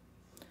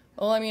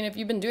 Well, I mean, if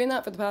you've been doing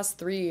that for the past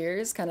 3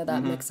 years, kind of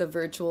that mix of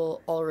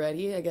virtual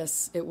already, I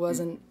guess it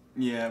wasn't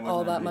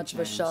all that much of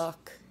a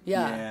shock.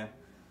 Yeah.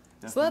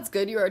 So that's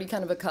good. You're already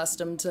kind of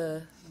accustomed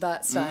to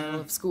that style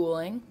of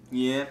schooling.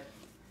 Yeah.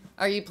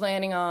 Are you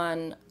planning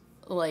on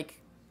like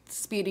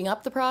speeding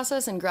up the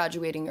process and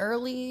graduating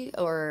early,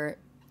 or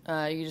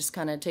are you just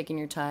kind of taking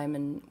your time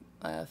and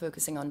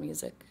focusing on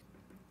music?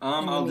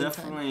 I'll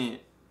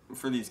definitely,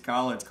 for these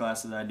college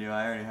classes I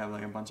already have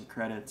like a bunch of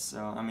credits,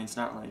 so I mean it's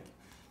not like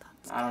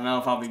I don't know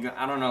if I'll be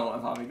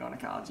going to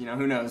college,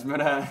 who knows, but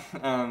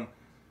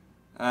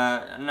no,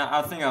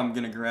 I think I'm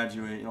gonna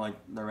graduate like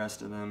the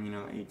rest of them,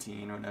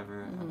 18 or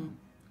whatever.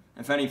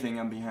 If anything,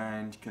 I'm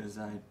behind because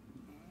I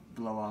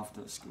blow off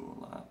to school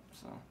a lot,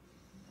 so.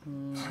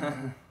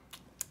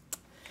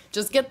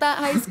 Just get that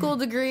high school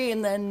degree,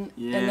 and then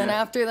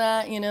after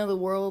that, the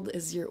world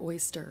is your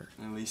oyster.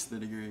 At least the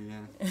degree,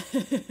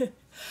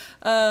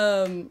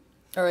 yeah.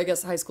 Or I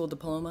guess high school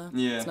diploma.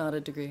 Yeah. It's not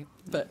a degree,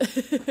 but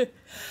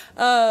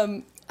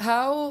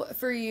how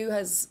for you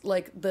has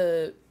like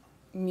the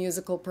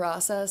musical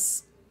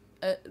process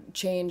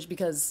changed?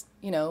 Because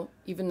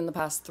even in the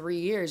past 3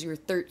 years, you were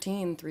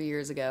 13 3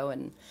 years ago,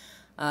 and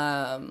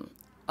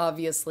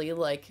obviously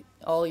like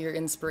all your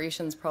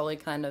inspirations probably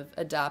kind of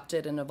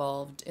adapted and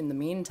evolved in the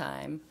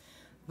meantime.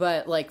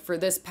 But like for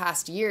this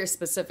past year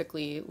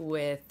specifically,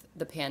 with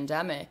the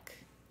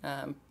pandemic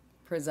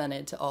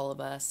presented to all of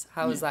us,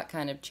 how has that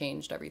kind of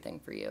changed everything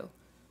for you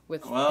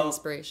with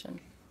inspiration?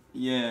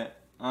 Yeah.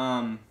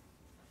 Over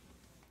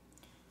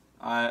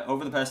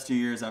the past 2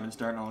 years, I've been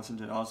starting to listen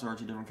to all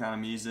sorts of different kind of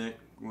music,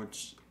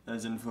 which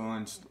has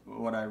influenced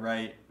what I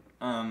write.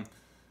 I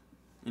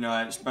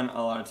spent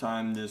a lot of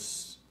time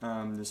this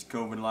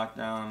COVID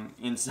lockdown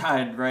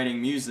inside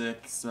writing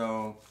music,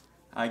 so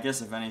I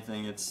guess if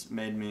anything, it's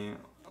made me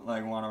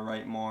like want to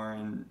write more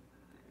and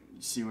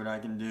see what I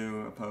can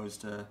do,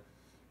 opposed to,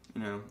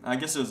 I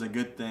guess it was a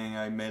good thing.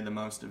 I made the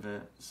most of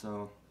it,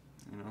 so,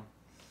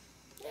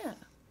 Yeah.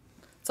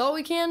 It's all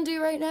we can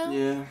do right now.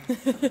 Yeah.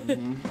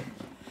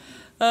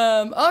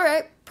 All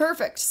right,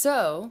 perfect.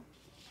 So,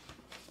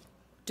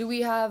 do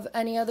we have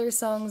any other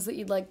songs that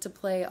you'd like to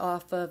play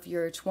off of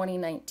your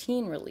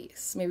 2019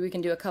 release? Maybe we can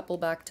do a couple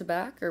back to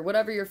back, or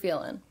whatever you're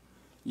feeling.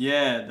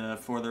 Yeah,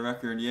 for the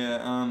record,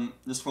 yeah.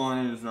 This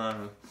one's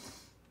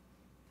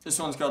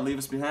called "Leave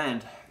Us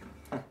Behind,"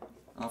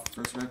 off the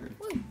first record.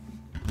 Woo.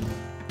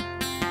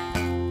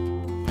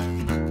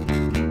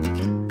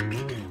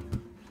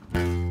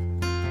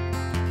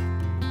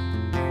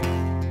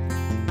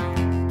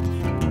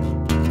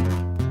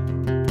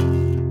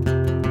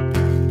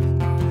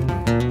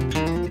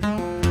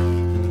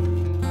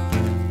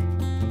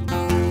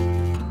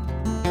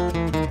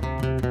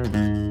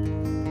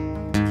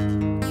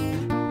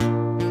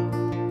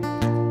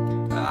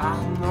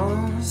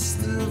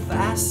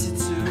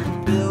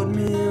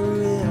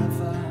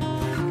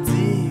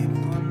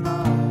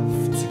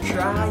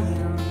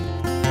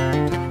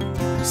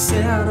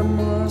 Said I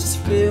must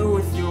fill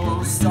with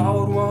your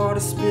salt water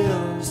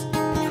spills.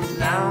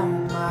 Now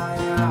my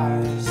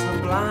eyes are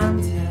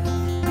blinded.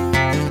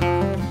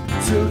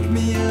 Took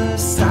me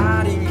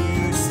aside and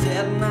you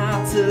said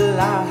not to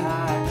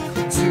lie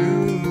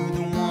to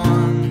the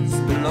ones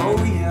below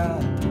you.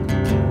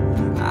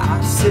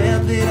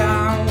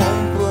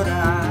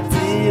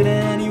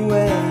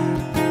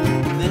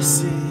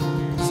 this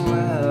is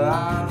where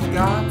I've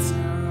gotten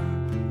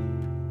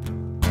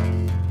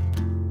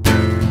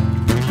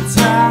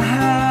down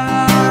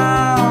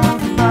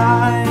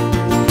by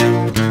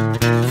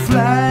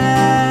flashback,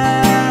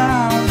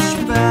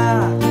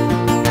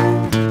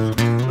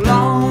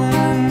 long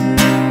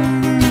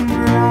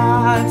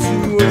ride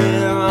to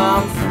where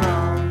I'm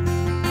from.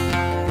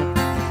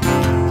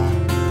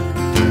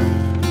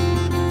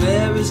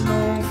 There is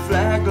no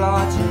flag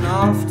large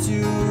enough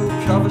to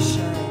cover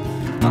shame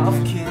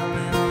of killing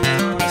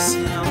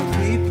innocent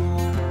people.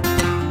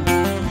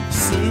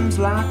 Seems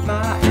like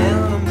my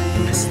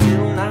enemy is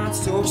still not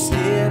so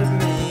scared of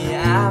me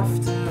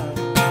after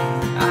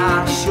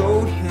I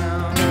showed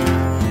him.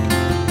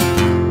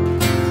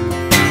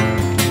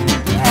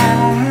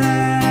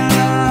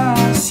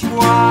 Ask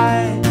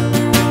why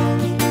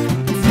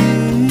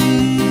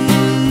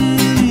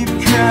deep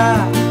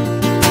cut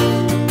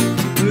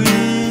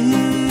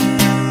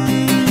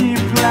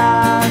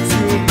reply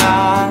to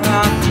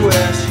my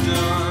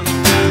question.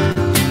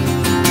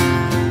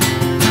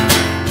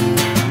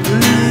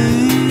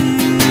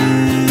 Leave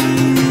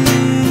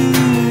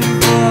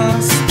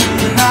us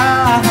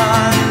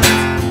behind.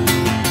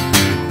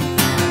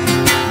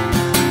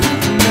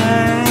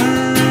 Names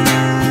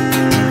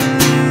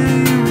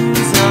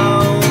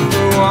on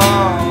the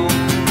wall.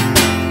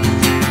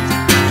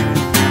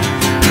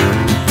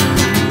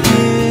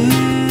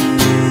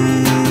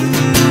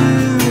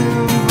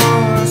 Give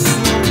us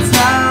some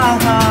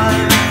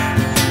time.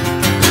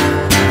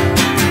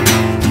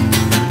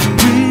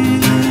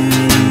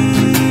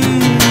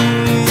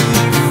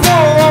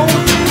 Before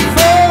we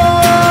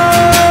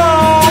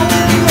fall,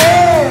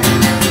 yeah.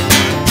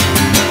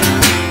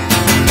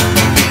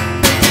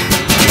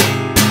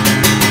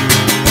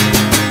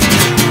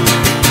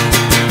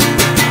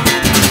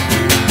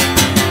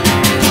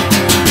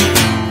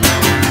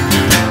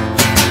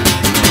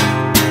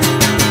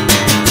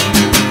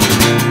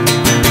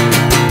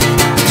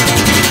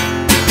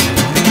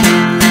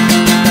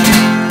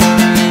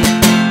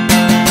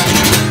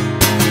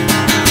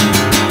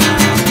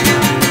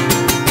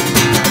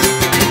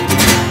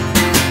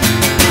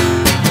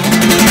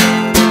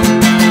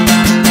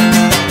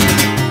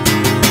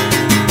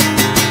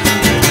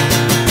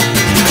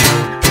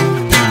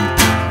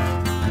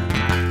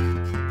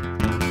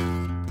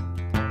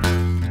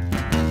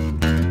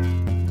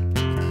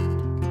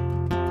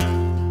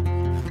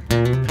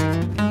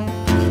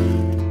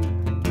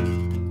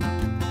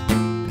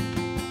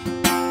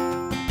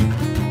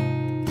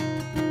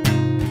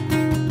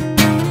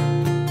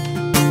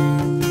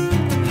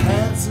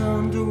 Heads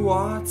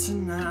underwater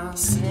now,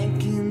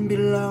 sinking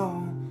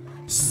below.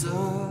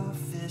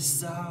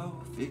 Surface of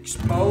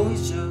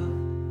exposure.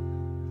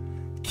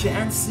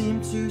 Can't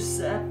seem to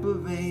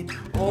separate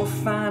or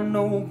find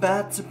no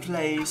better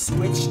place.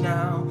 Which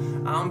now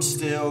I'm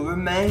still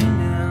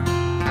remaining.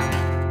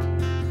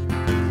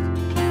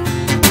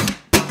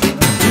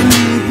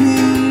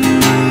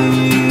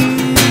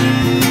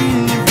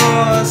 Leave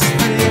us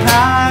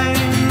behind.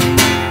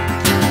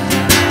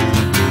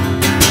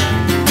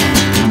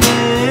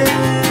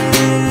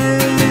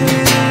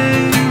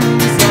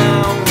 Names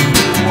on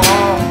the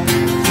wall.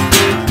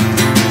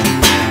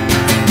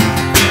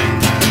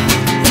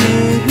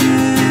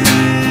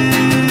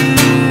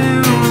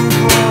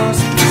 Give us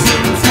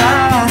some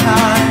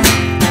time.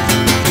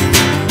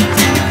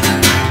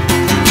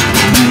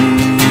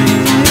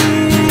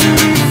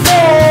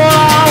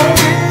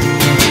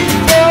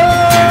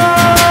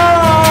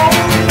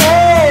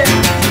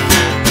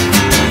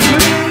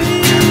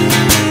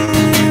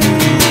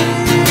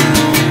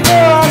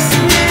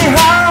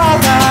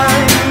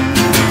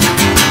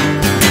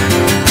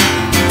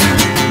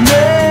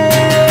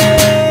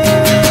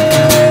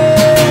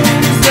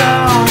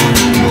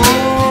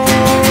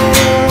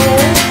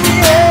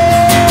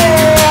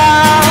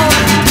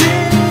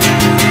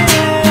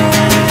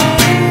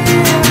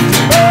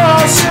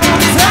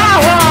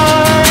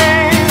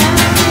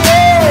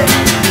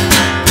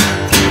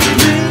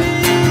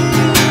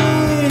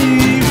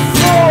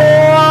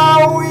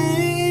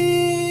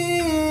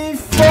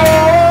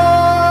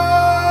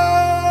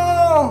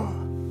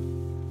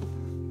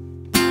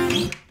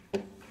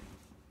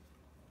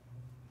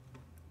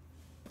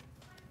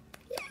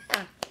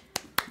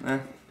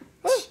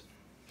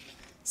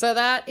 So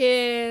that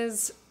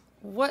is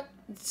what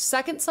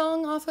second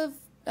song off of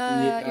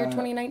your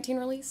 2019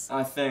 release?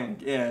 I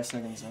think, yeah,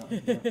 second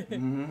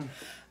song.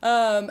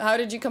 Yeah. How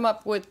did you come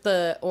up with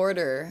the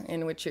order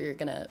in which you're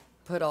gonna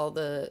put all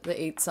the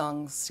 8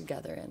 songs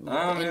together and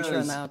the intro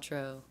and the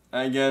outro?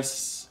 I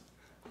guess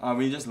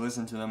we just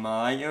listened to them.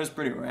 It was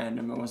pretty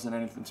random. It wasn't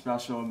anything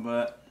special,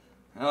 but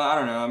I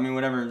don't know. I mean,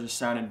 whatever just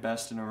sounded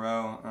best in a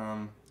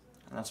row.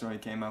 That's what we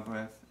came up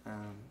with.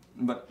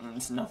 But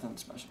it's nothing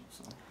special.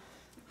 So.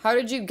 How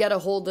did you get a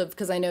hold of?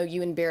 Because I know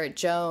you and Barrett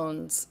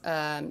Jones,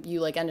 you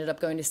like ended up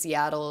going to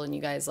Seattle, and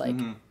you guys like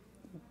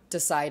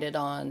decided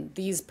on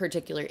these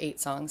particular 8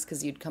 songs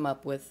because you'd come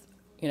up with,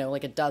 you know,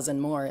 like a dozen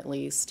more at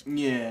least.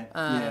 Yeah.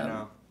 Yeah.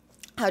 No.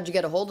 How'd you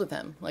get a hold of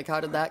him? Like, how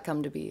did that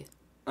come to be?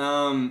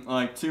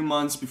 Like 2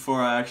 months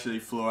before I actually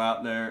flew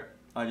out there,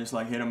 I just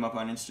like hit him up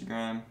on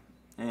Instagram,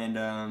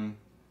 and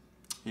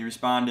he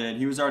responded.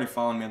 He was already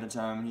following me at the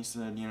time. He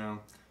said, you know,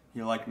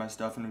 he liked my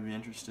stuff and would be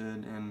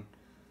interested, and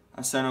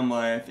I sent him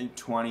like I think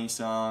 20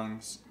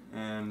 songs,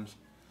 and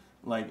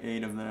like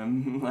 8 of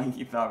them like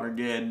he thought were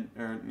good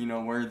or, you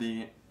know,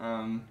 worthy.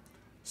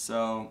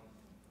 So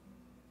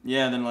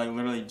yeah, then like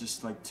literally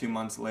just like 2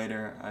 months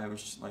later, I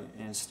was just like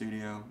in a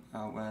studio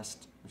out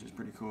west, which is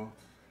pretty cool.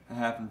 It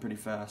happened pretty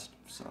fast,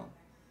 so.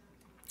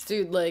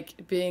 Dude,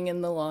 like being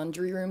in the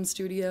laundry room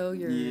studio,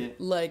 you're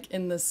like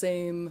in the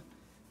same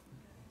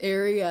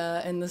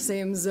area and the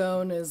same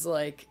zone as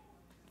like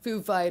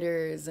Foo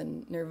Fighters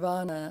and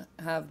Nirvana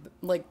have,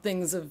 like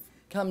things have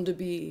come to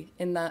be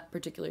in that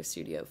particular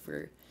studio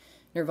for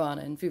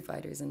Nirvana and Foo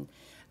Fighters and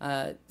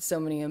so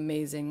many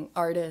amazing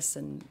artists,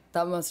 and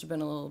that must have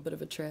been a little bit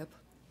of a trip.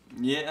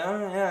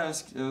 Yeah,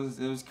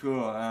 it was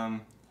cool. I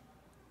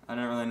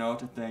didn't really know what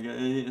to think.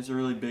 It's a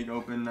really big,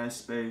 open, nice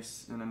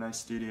space and a nice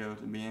studio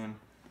to be in, and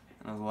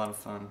it was a lot of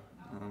fun,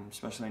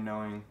 especially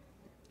knowing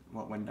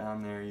what went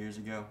down there years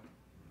ago.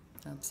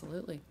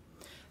 Absolutely.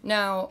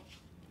 Now,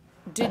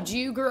 did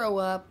you grow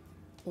up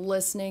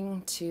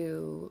listening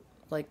to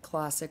like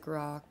classic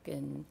rock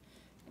and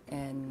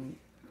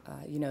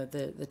you know,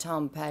 the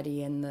Tom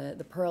Petty and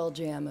the Pearl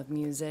Jam of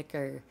music,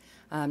 or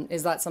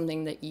is that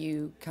something that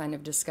you kind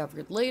of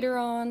discovered later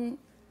on?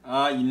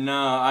 No,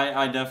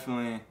 I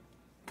definitely,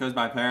 because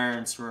my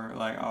parents were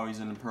like always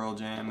into Pearl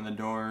Jam and the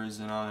Doors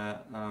and all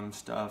that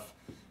stuff.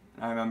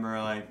 I remember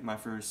like my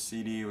first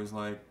CD was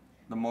like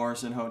the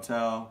Morrison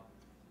Hotel,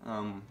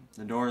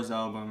 the Doors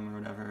album or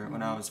whatever,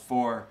 when I was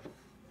 4,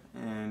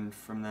 and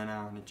from then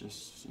on it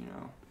just, you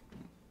know,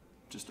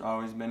 just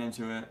always been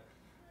into it.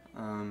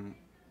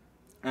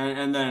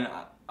 And then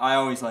I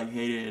always like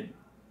hated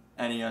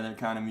any other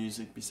kind of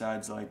music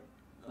besides like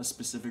a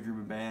specific group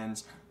of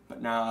bands,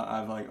 but now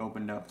I've like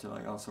opened up to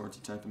like all sorts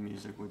of type of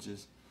music, which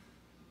is,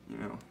 you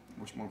know,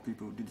 wish more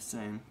people would do the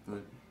same,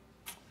 but.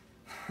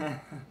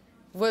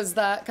 Was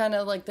that kind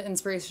of like the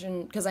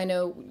inspiration, because I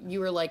know you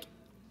were like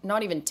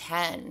not even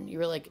 10, you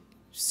were like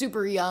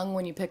super young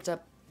when you picked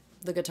up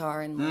the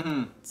guitar and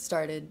like,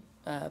 started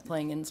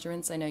playing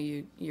instruments. I know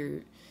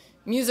you're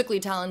musically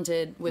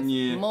talented with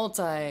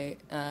multi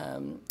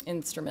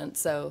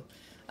instruments. So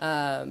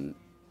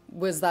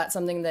was that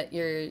something that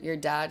your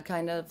dad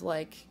kind of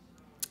like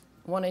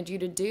wanted you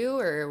to do,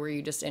 or were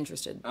you just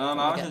interested?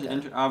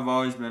 I've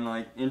always been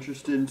like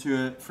interested into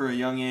it for a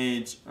young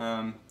age.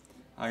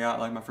 I got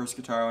like my first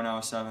guitar when I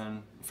was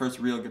 7. First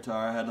real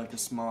guitar. I had like the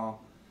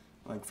small,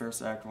 like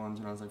first act ones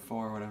when I was like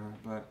 4 or whatever.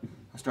 But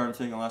I started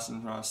taking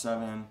lessons when I was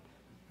 7.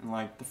 And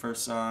like the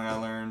first song I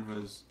learned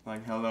was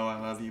like "Hello, I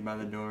Love You" by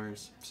the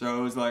Doors. So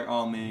it was like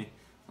all me,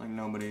 like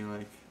nobody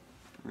like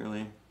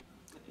really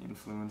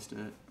influenced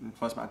it. And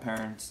plus my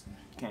parents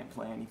can't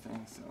play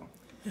anything, so.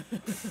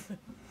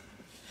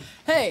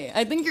 Hey,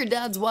 I think your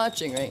dad's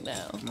watching right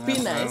now. Be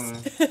nice.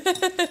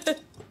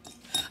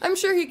 I'm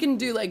sure he can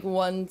do like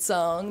one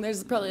song.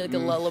 There's probably like a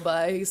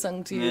lullaby he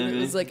sung to you that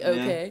was like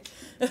okay.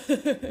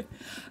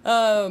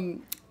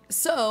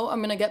 So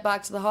I'm gonna get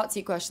back to the hot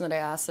seat question that I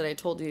asked that I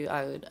told you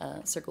I would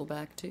circle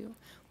back to.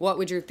 What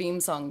would your theme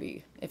song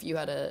be if you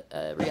had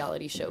a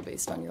reality show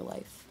based on your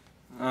life?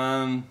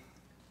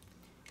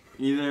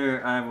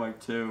 Either I have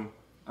like 2.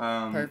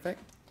 Perfect.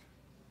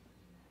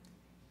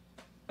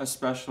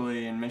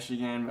 Especially in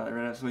Michigan by the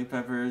Red Hot Chili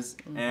Peppers,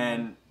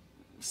 and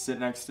Sit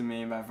Next to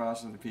Me by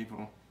Frosty the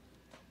People.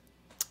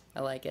 I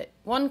like it.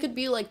 One could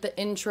be like the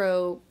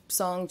intro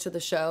song to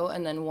the show,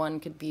 and then one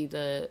could be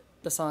the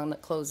song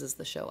that closes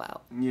the show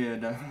out. Yeah,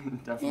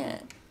 definitely. Yeah.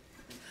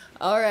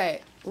 All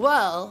right.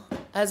 Well,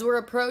 as we're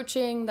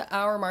approaching the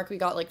hour mark, we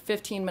got like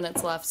 15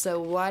 minutes left, so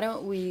why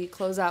don't we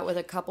close out with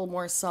a couple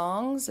more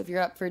songs, if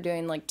you're up for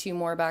doing like 2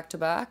 more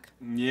back-to-back?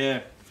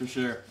 Yeah, for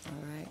sure.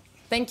 All right.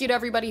 Thank you to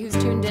everybody who's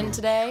tuned in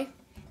today.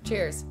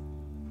 Cheers.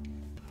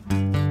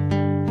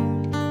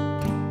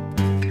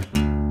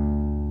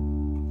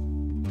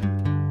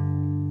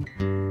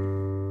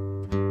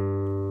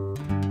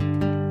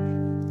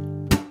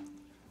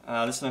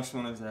 This next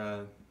one is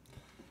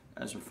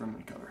Ezra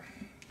Furman cover.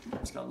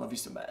 It's called "Love You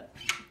So Bad."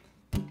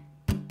 You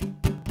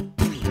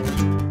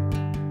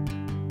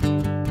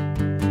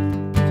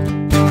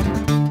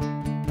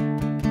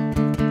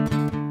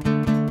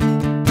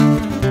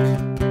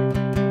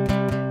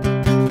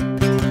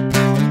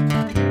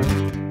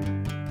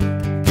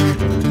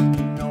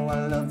know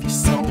I love you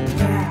so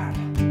bad.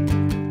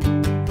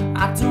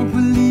 I don't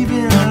believe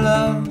in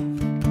love.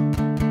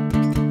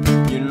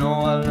 You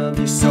know I love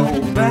you so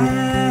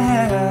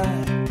bad.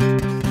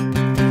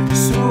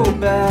 So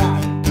bad.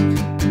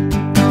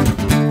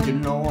 You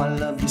know I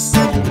love you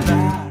so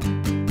bad.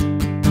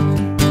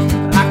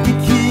 Like the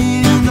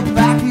kid in the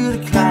back of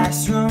the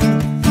classroom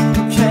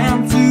who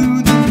can't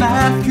do the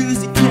math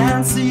cause he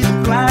can't see the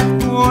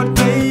blackboard,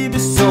 baby,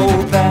 so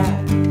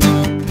bad.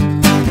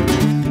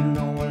 You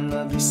know I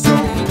love you so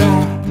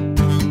bad.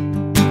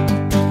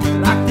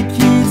 Like the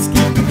kids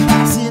skipping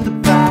class in the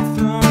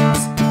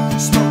bathrooms,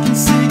 smoking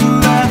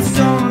cigarettes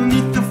on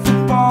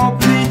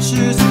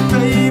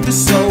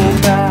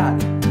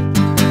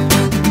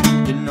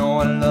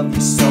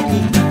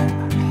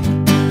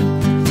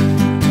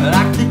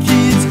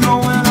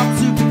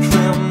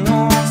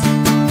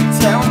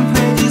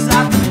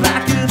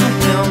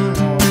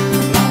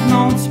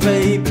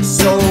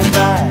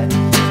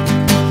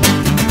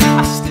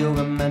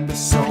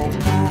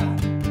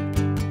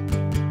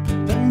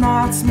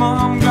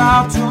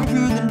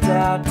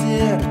I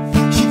did.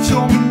 She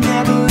told me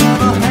never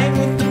ever hang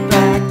with the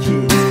bad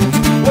kids.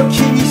 What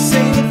can you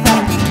say to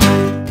that?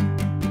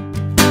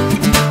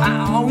 I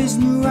always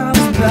knew I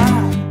was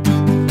bad,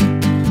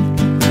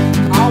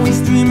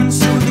 always dreaming,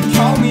 so they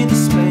call me the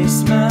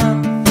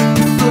spaceman.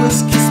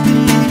 First kiss me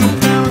in your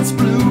parents'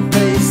 blue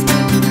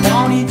basement.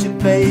 Wanted you,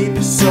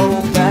 baby,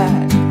 so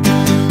bad.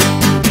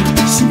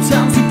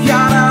 Sometimes we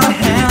got out of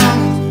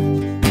hand.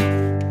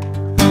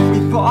 We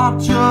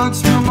bought drugs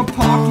from a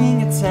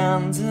parking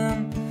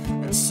attendant,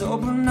 and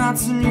sober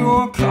nights in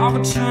your car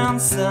were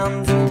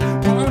transcendent.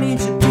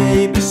 Wanted you,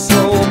 baby,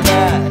 so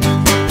bad.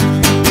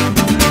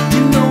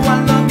 You know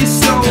I love you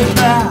so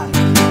bad.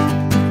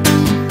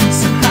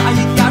 Somehow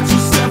you got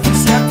yourself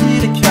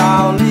accepted at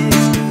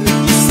college.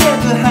 You said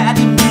there had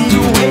to be a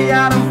way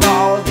out of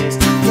all this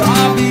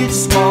garbage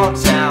small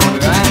town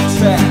rat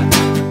trap.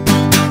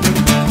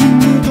 You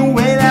knew the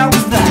way that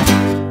was that.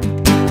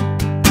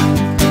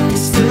 You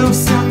still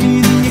sent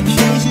me the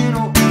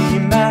occasional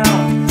email.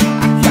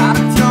 I got a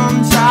dumb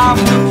job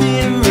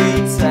working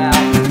retail.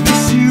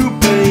 Miss you,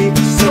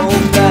 baby, so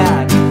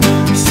bad,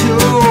 so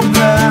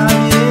bad,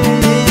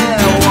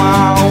 yeah.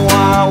 Wow,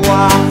 wow,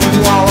 wow,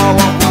 wow, wow,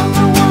 wow.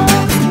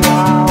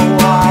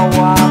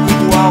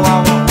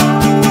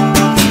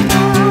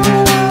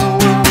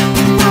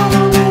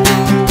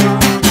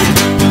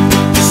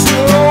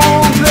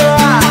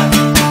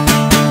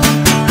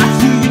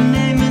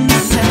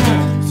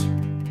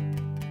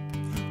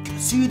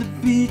 To the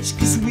beach,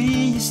 cause we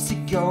used to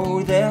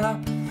go there.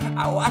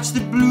 I watched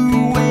the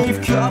blue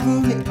wave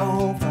cover it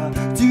over.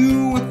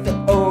 Do what the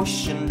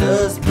ocean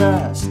does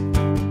best.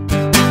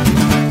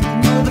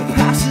 No, the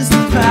past is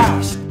the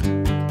past,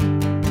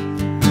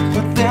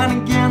 but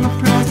then again the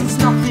present's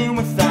nothing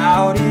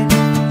without it.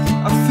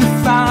 I feel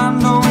fine,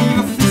 don't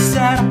even feel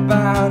sad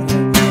about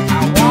it.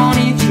 I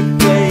wanted you,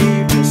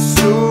 baby,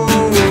 so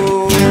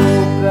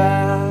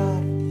bad.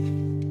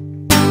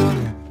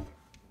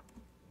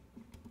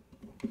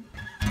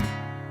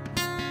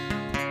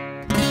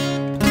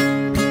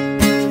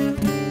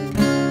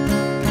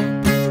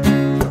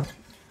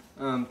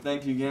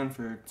 Thank you again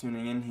for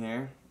tuning in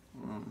here.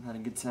 Had a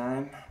good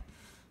time.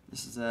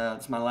 This is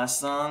my last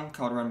song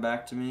called Run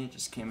Back to Me. It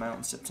just came out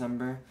in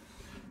September.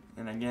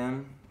 And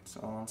again, it's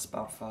all on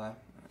Spotify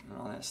and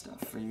all that stuff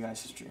for you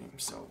guys to stream.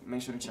 So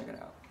make sure to check it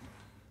out.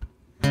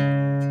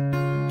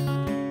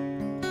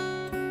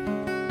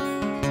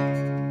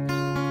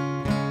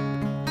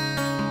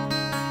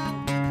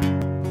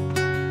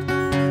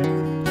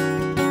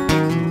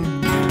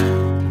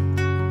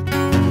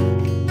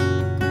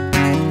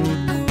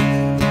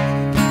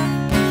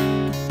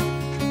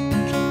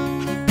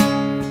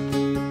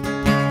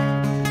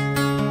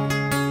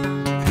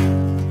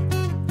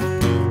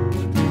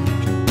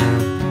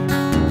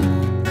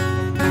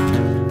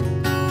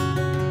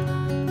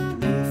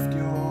 Lift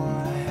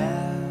your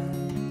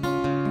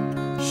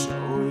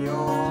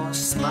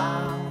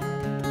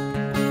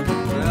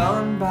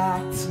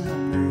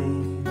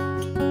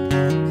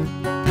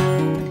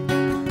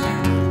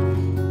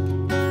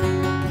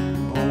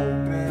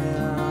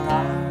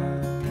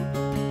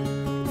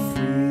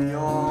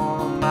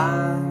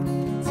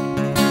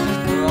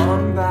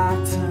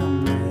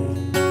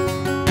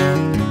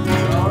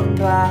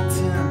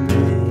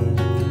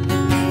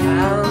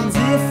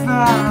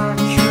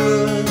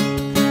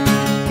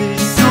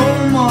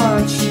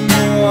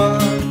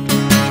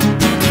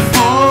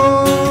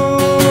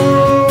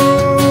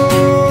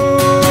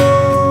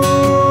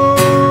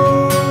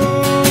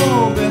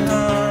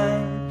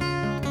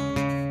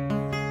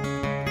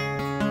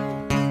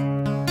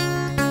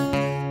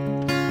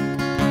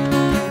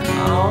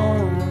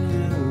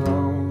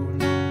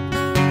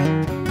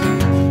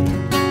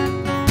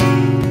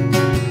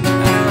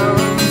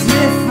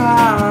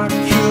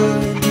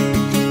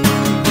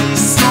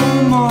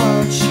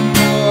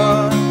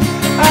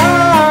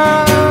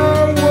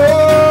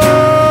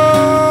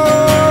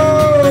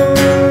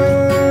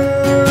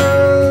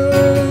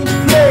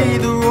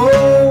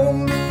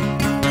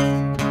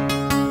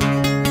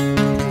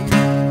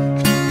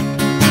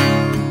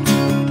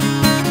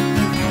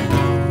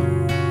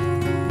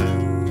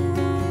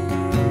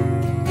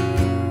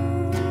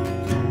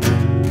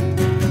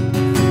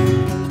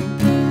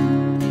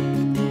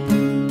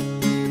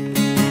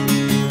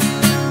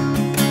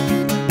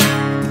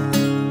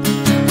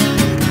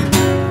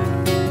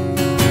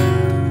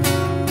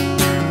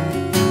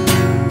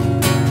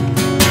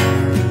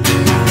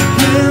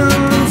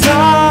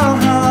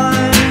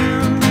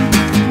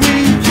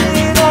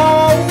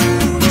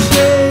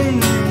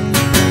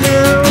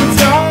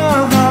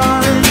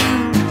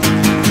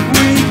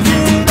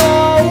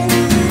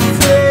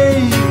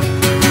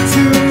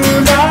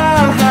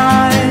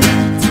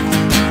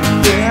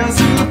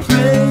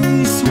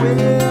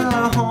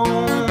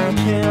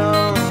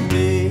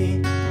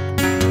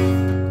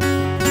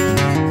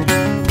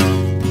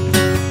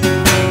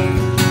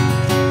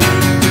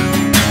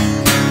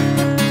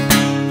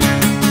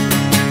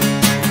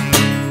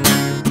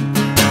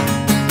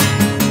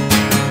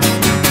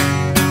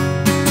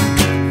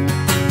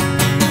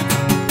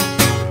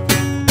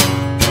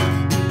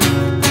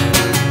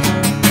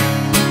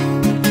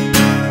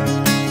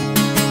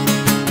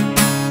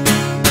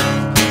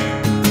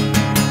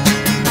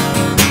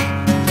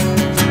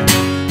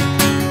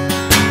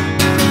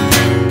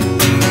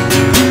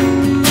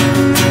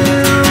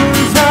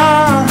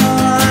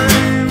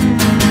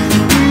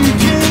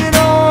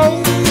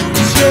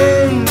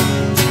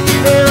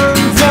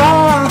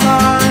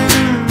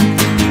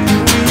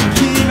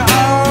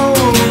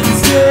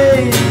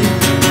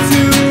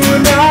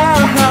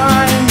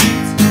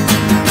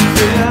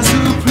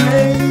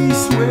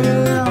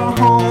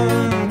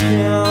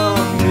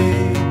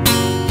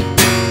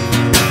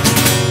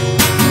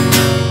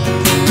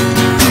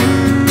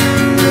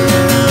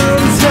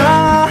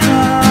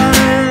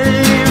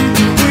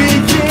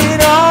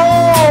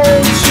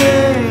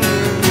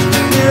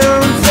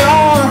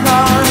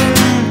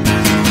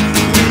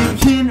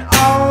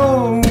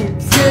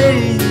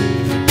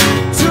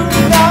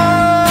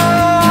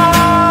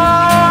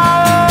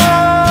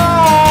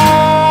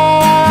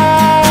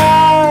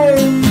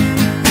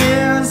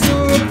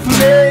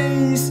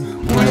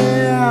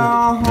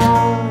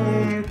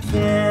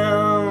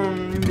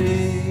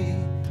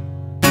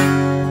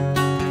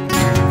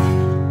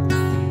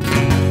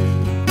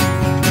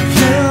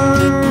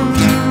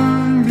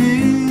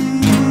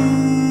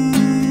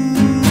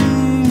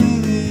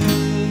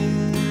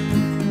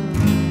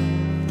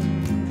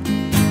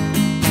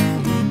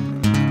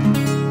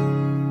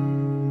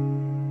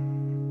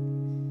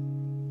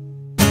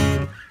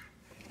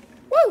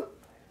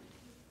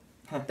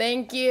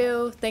Thank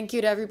you. Thank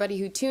you to everybody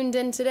who tuned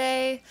in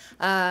today.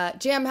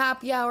 Jam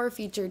Happy Hour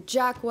featured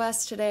Jack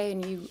West today,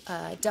 and you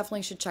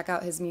definitely should check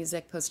out his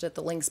music, posted at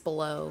the links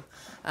below.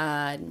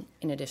 In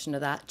addition to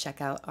that,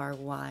 check out our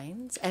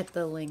wines at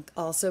the link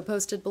also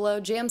posted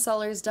below,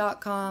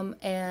 jamcellars.com.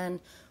 And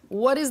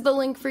what is the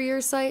link for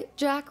your site,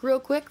 Jack, real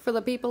quick, for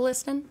the people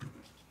listening?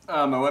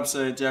 My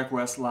website,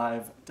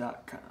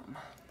 jackwestlive.com.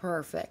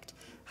 Perfect.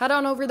 Head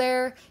on over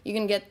there. You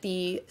can get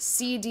the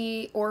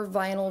CD or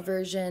vinyl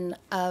version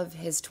of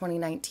his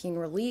 2019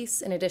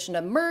 release, in addition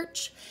to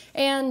merch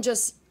and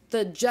just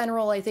the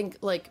general, I think,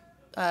 like,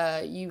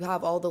 you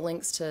have all the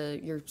links to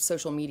your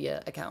social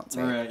media accounts,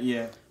 right? Right,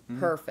 yeah. Mm-hmm.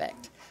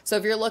 Perfect. So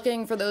if you're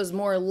looking for those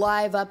more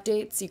live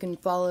updates, you can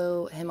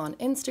follow him on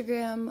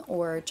Instagram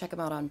or check him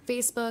out on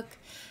Facebook.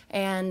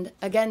 And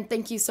again,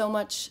 thank you so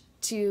much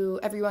to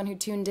everyone who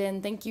tuned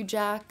in. Thank you,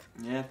 Jack.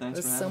 Yeah, thanks for having me. It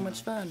was so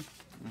much fun.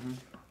 Mm-hmm.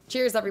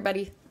 Cheers,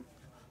 everybody.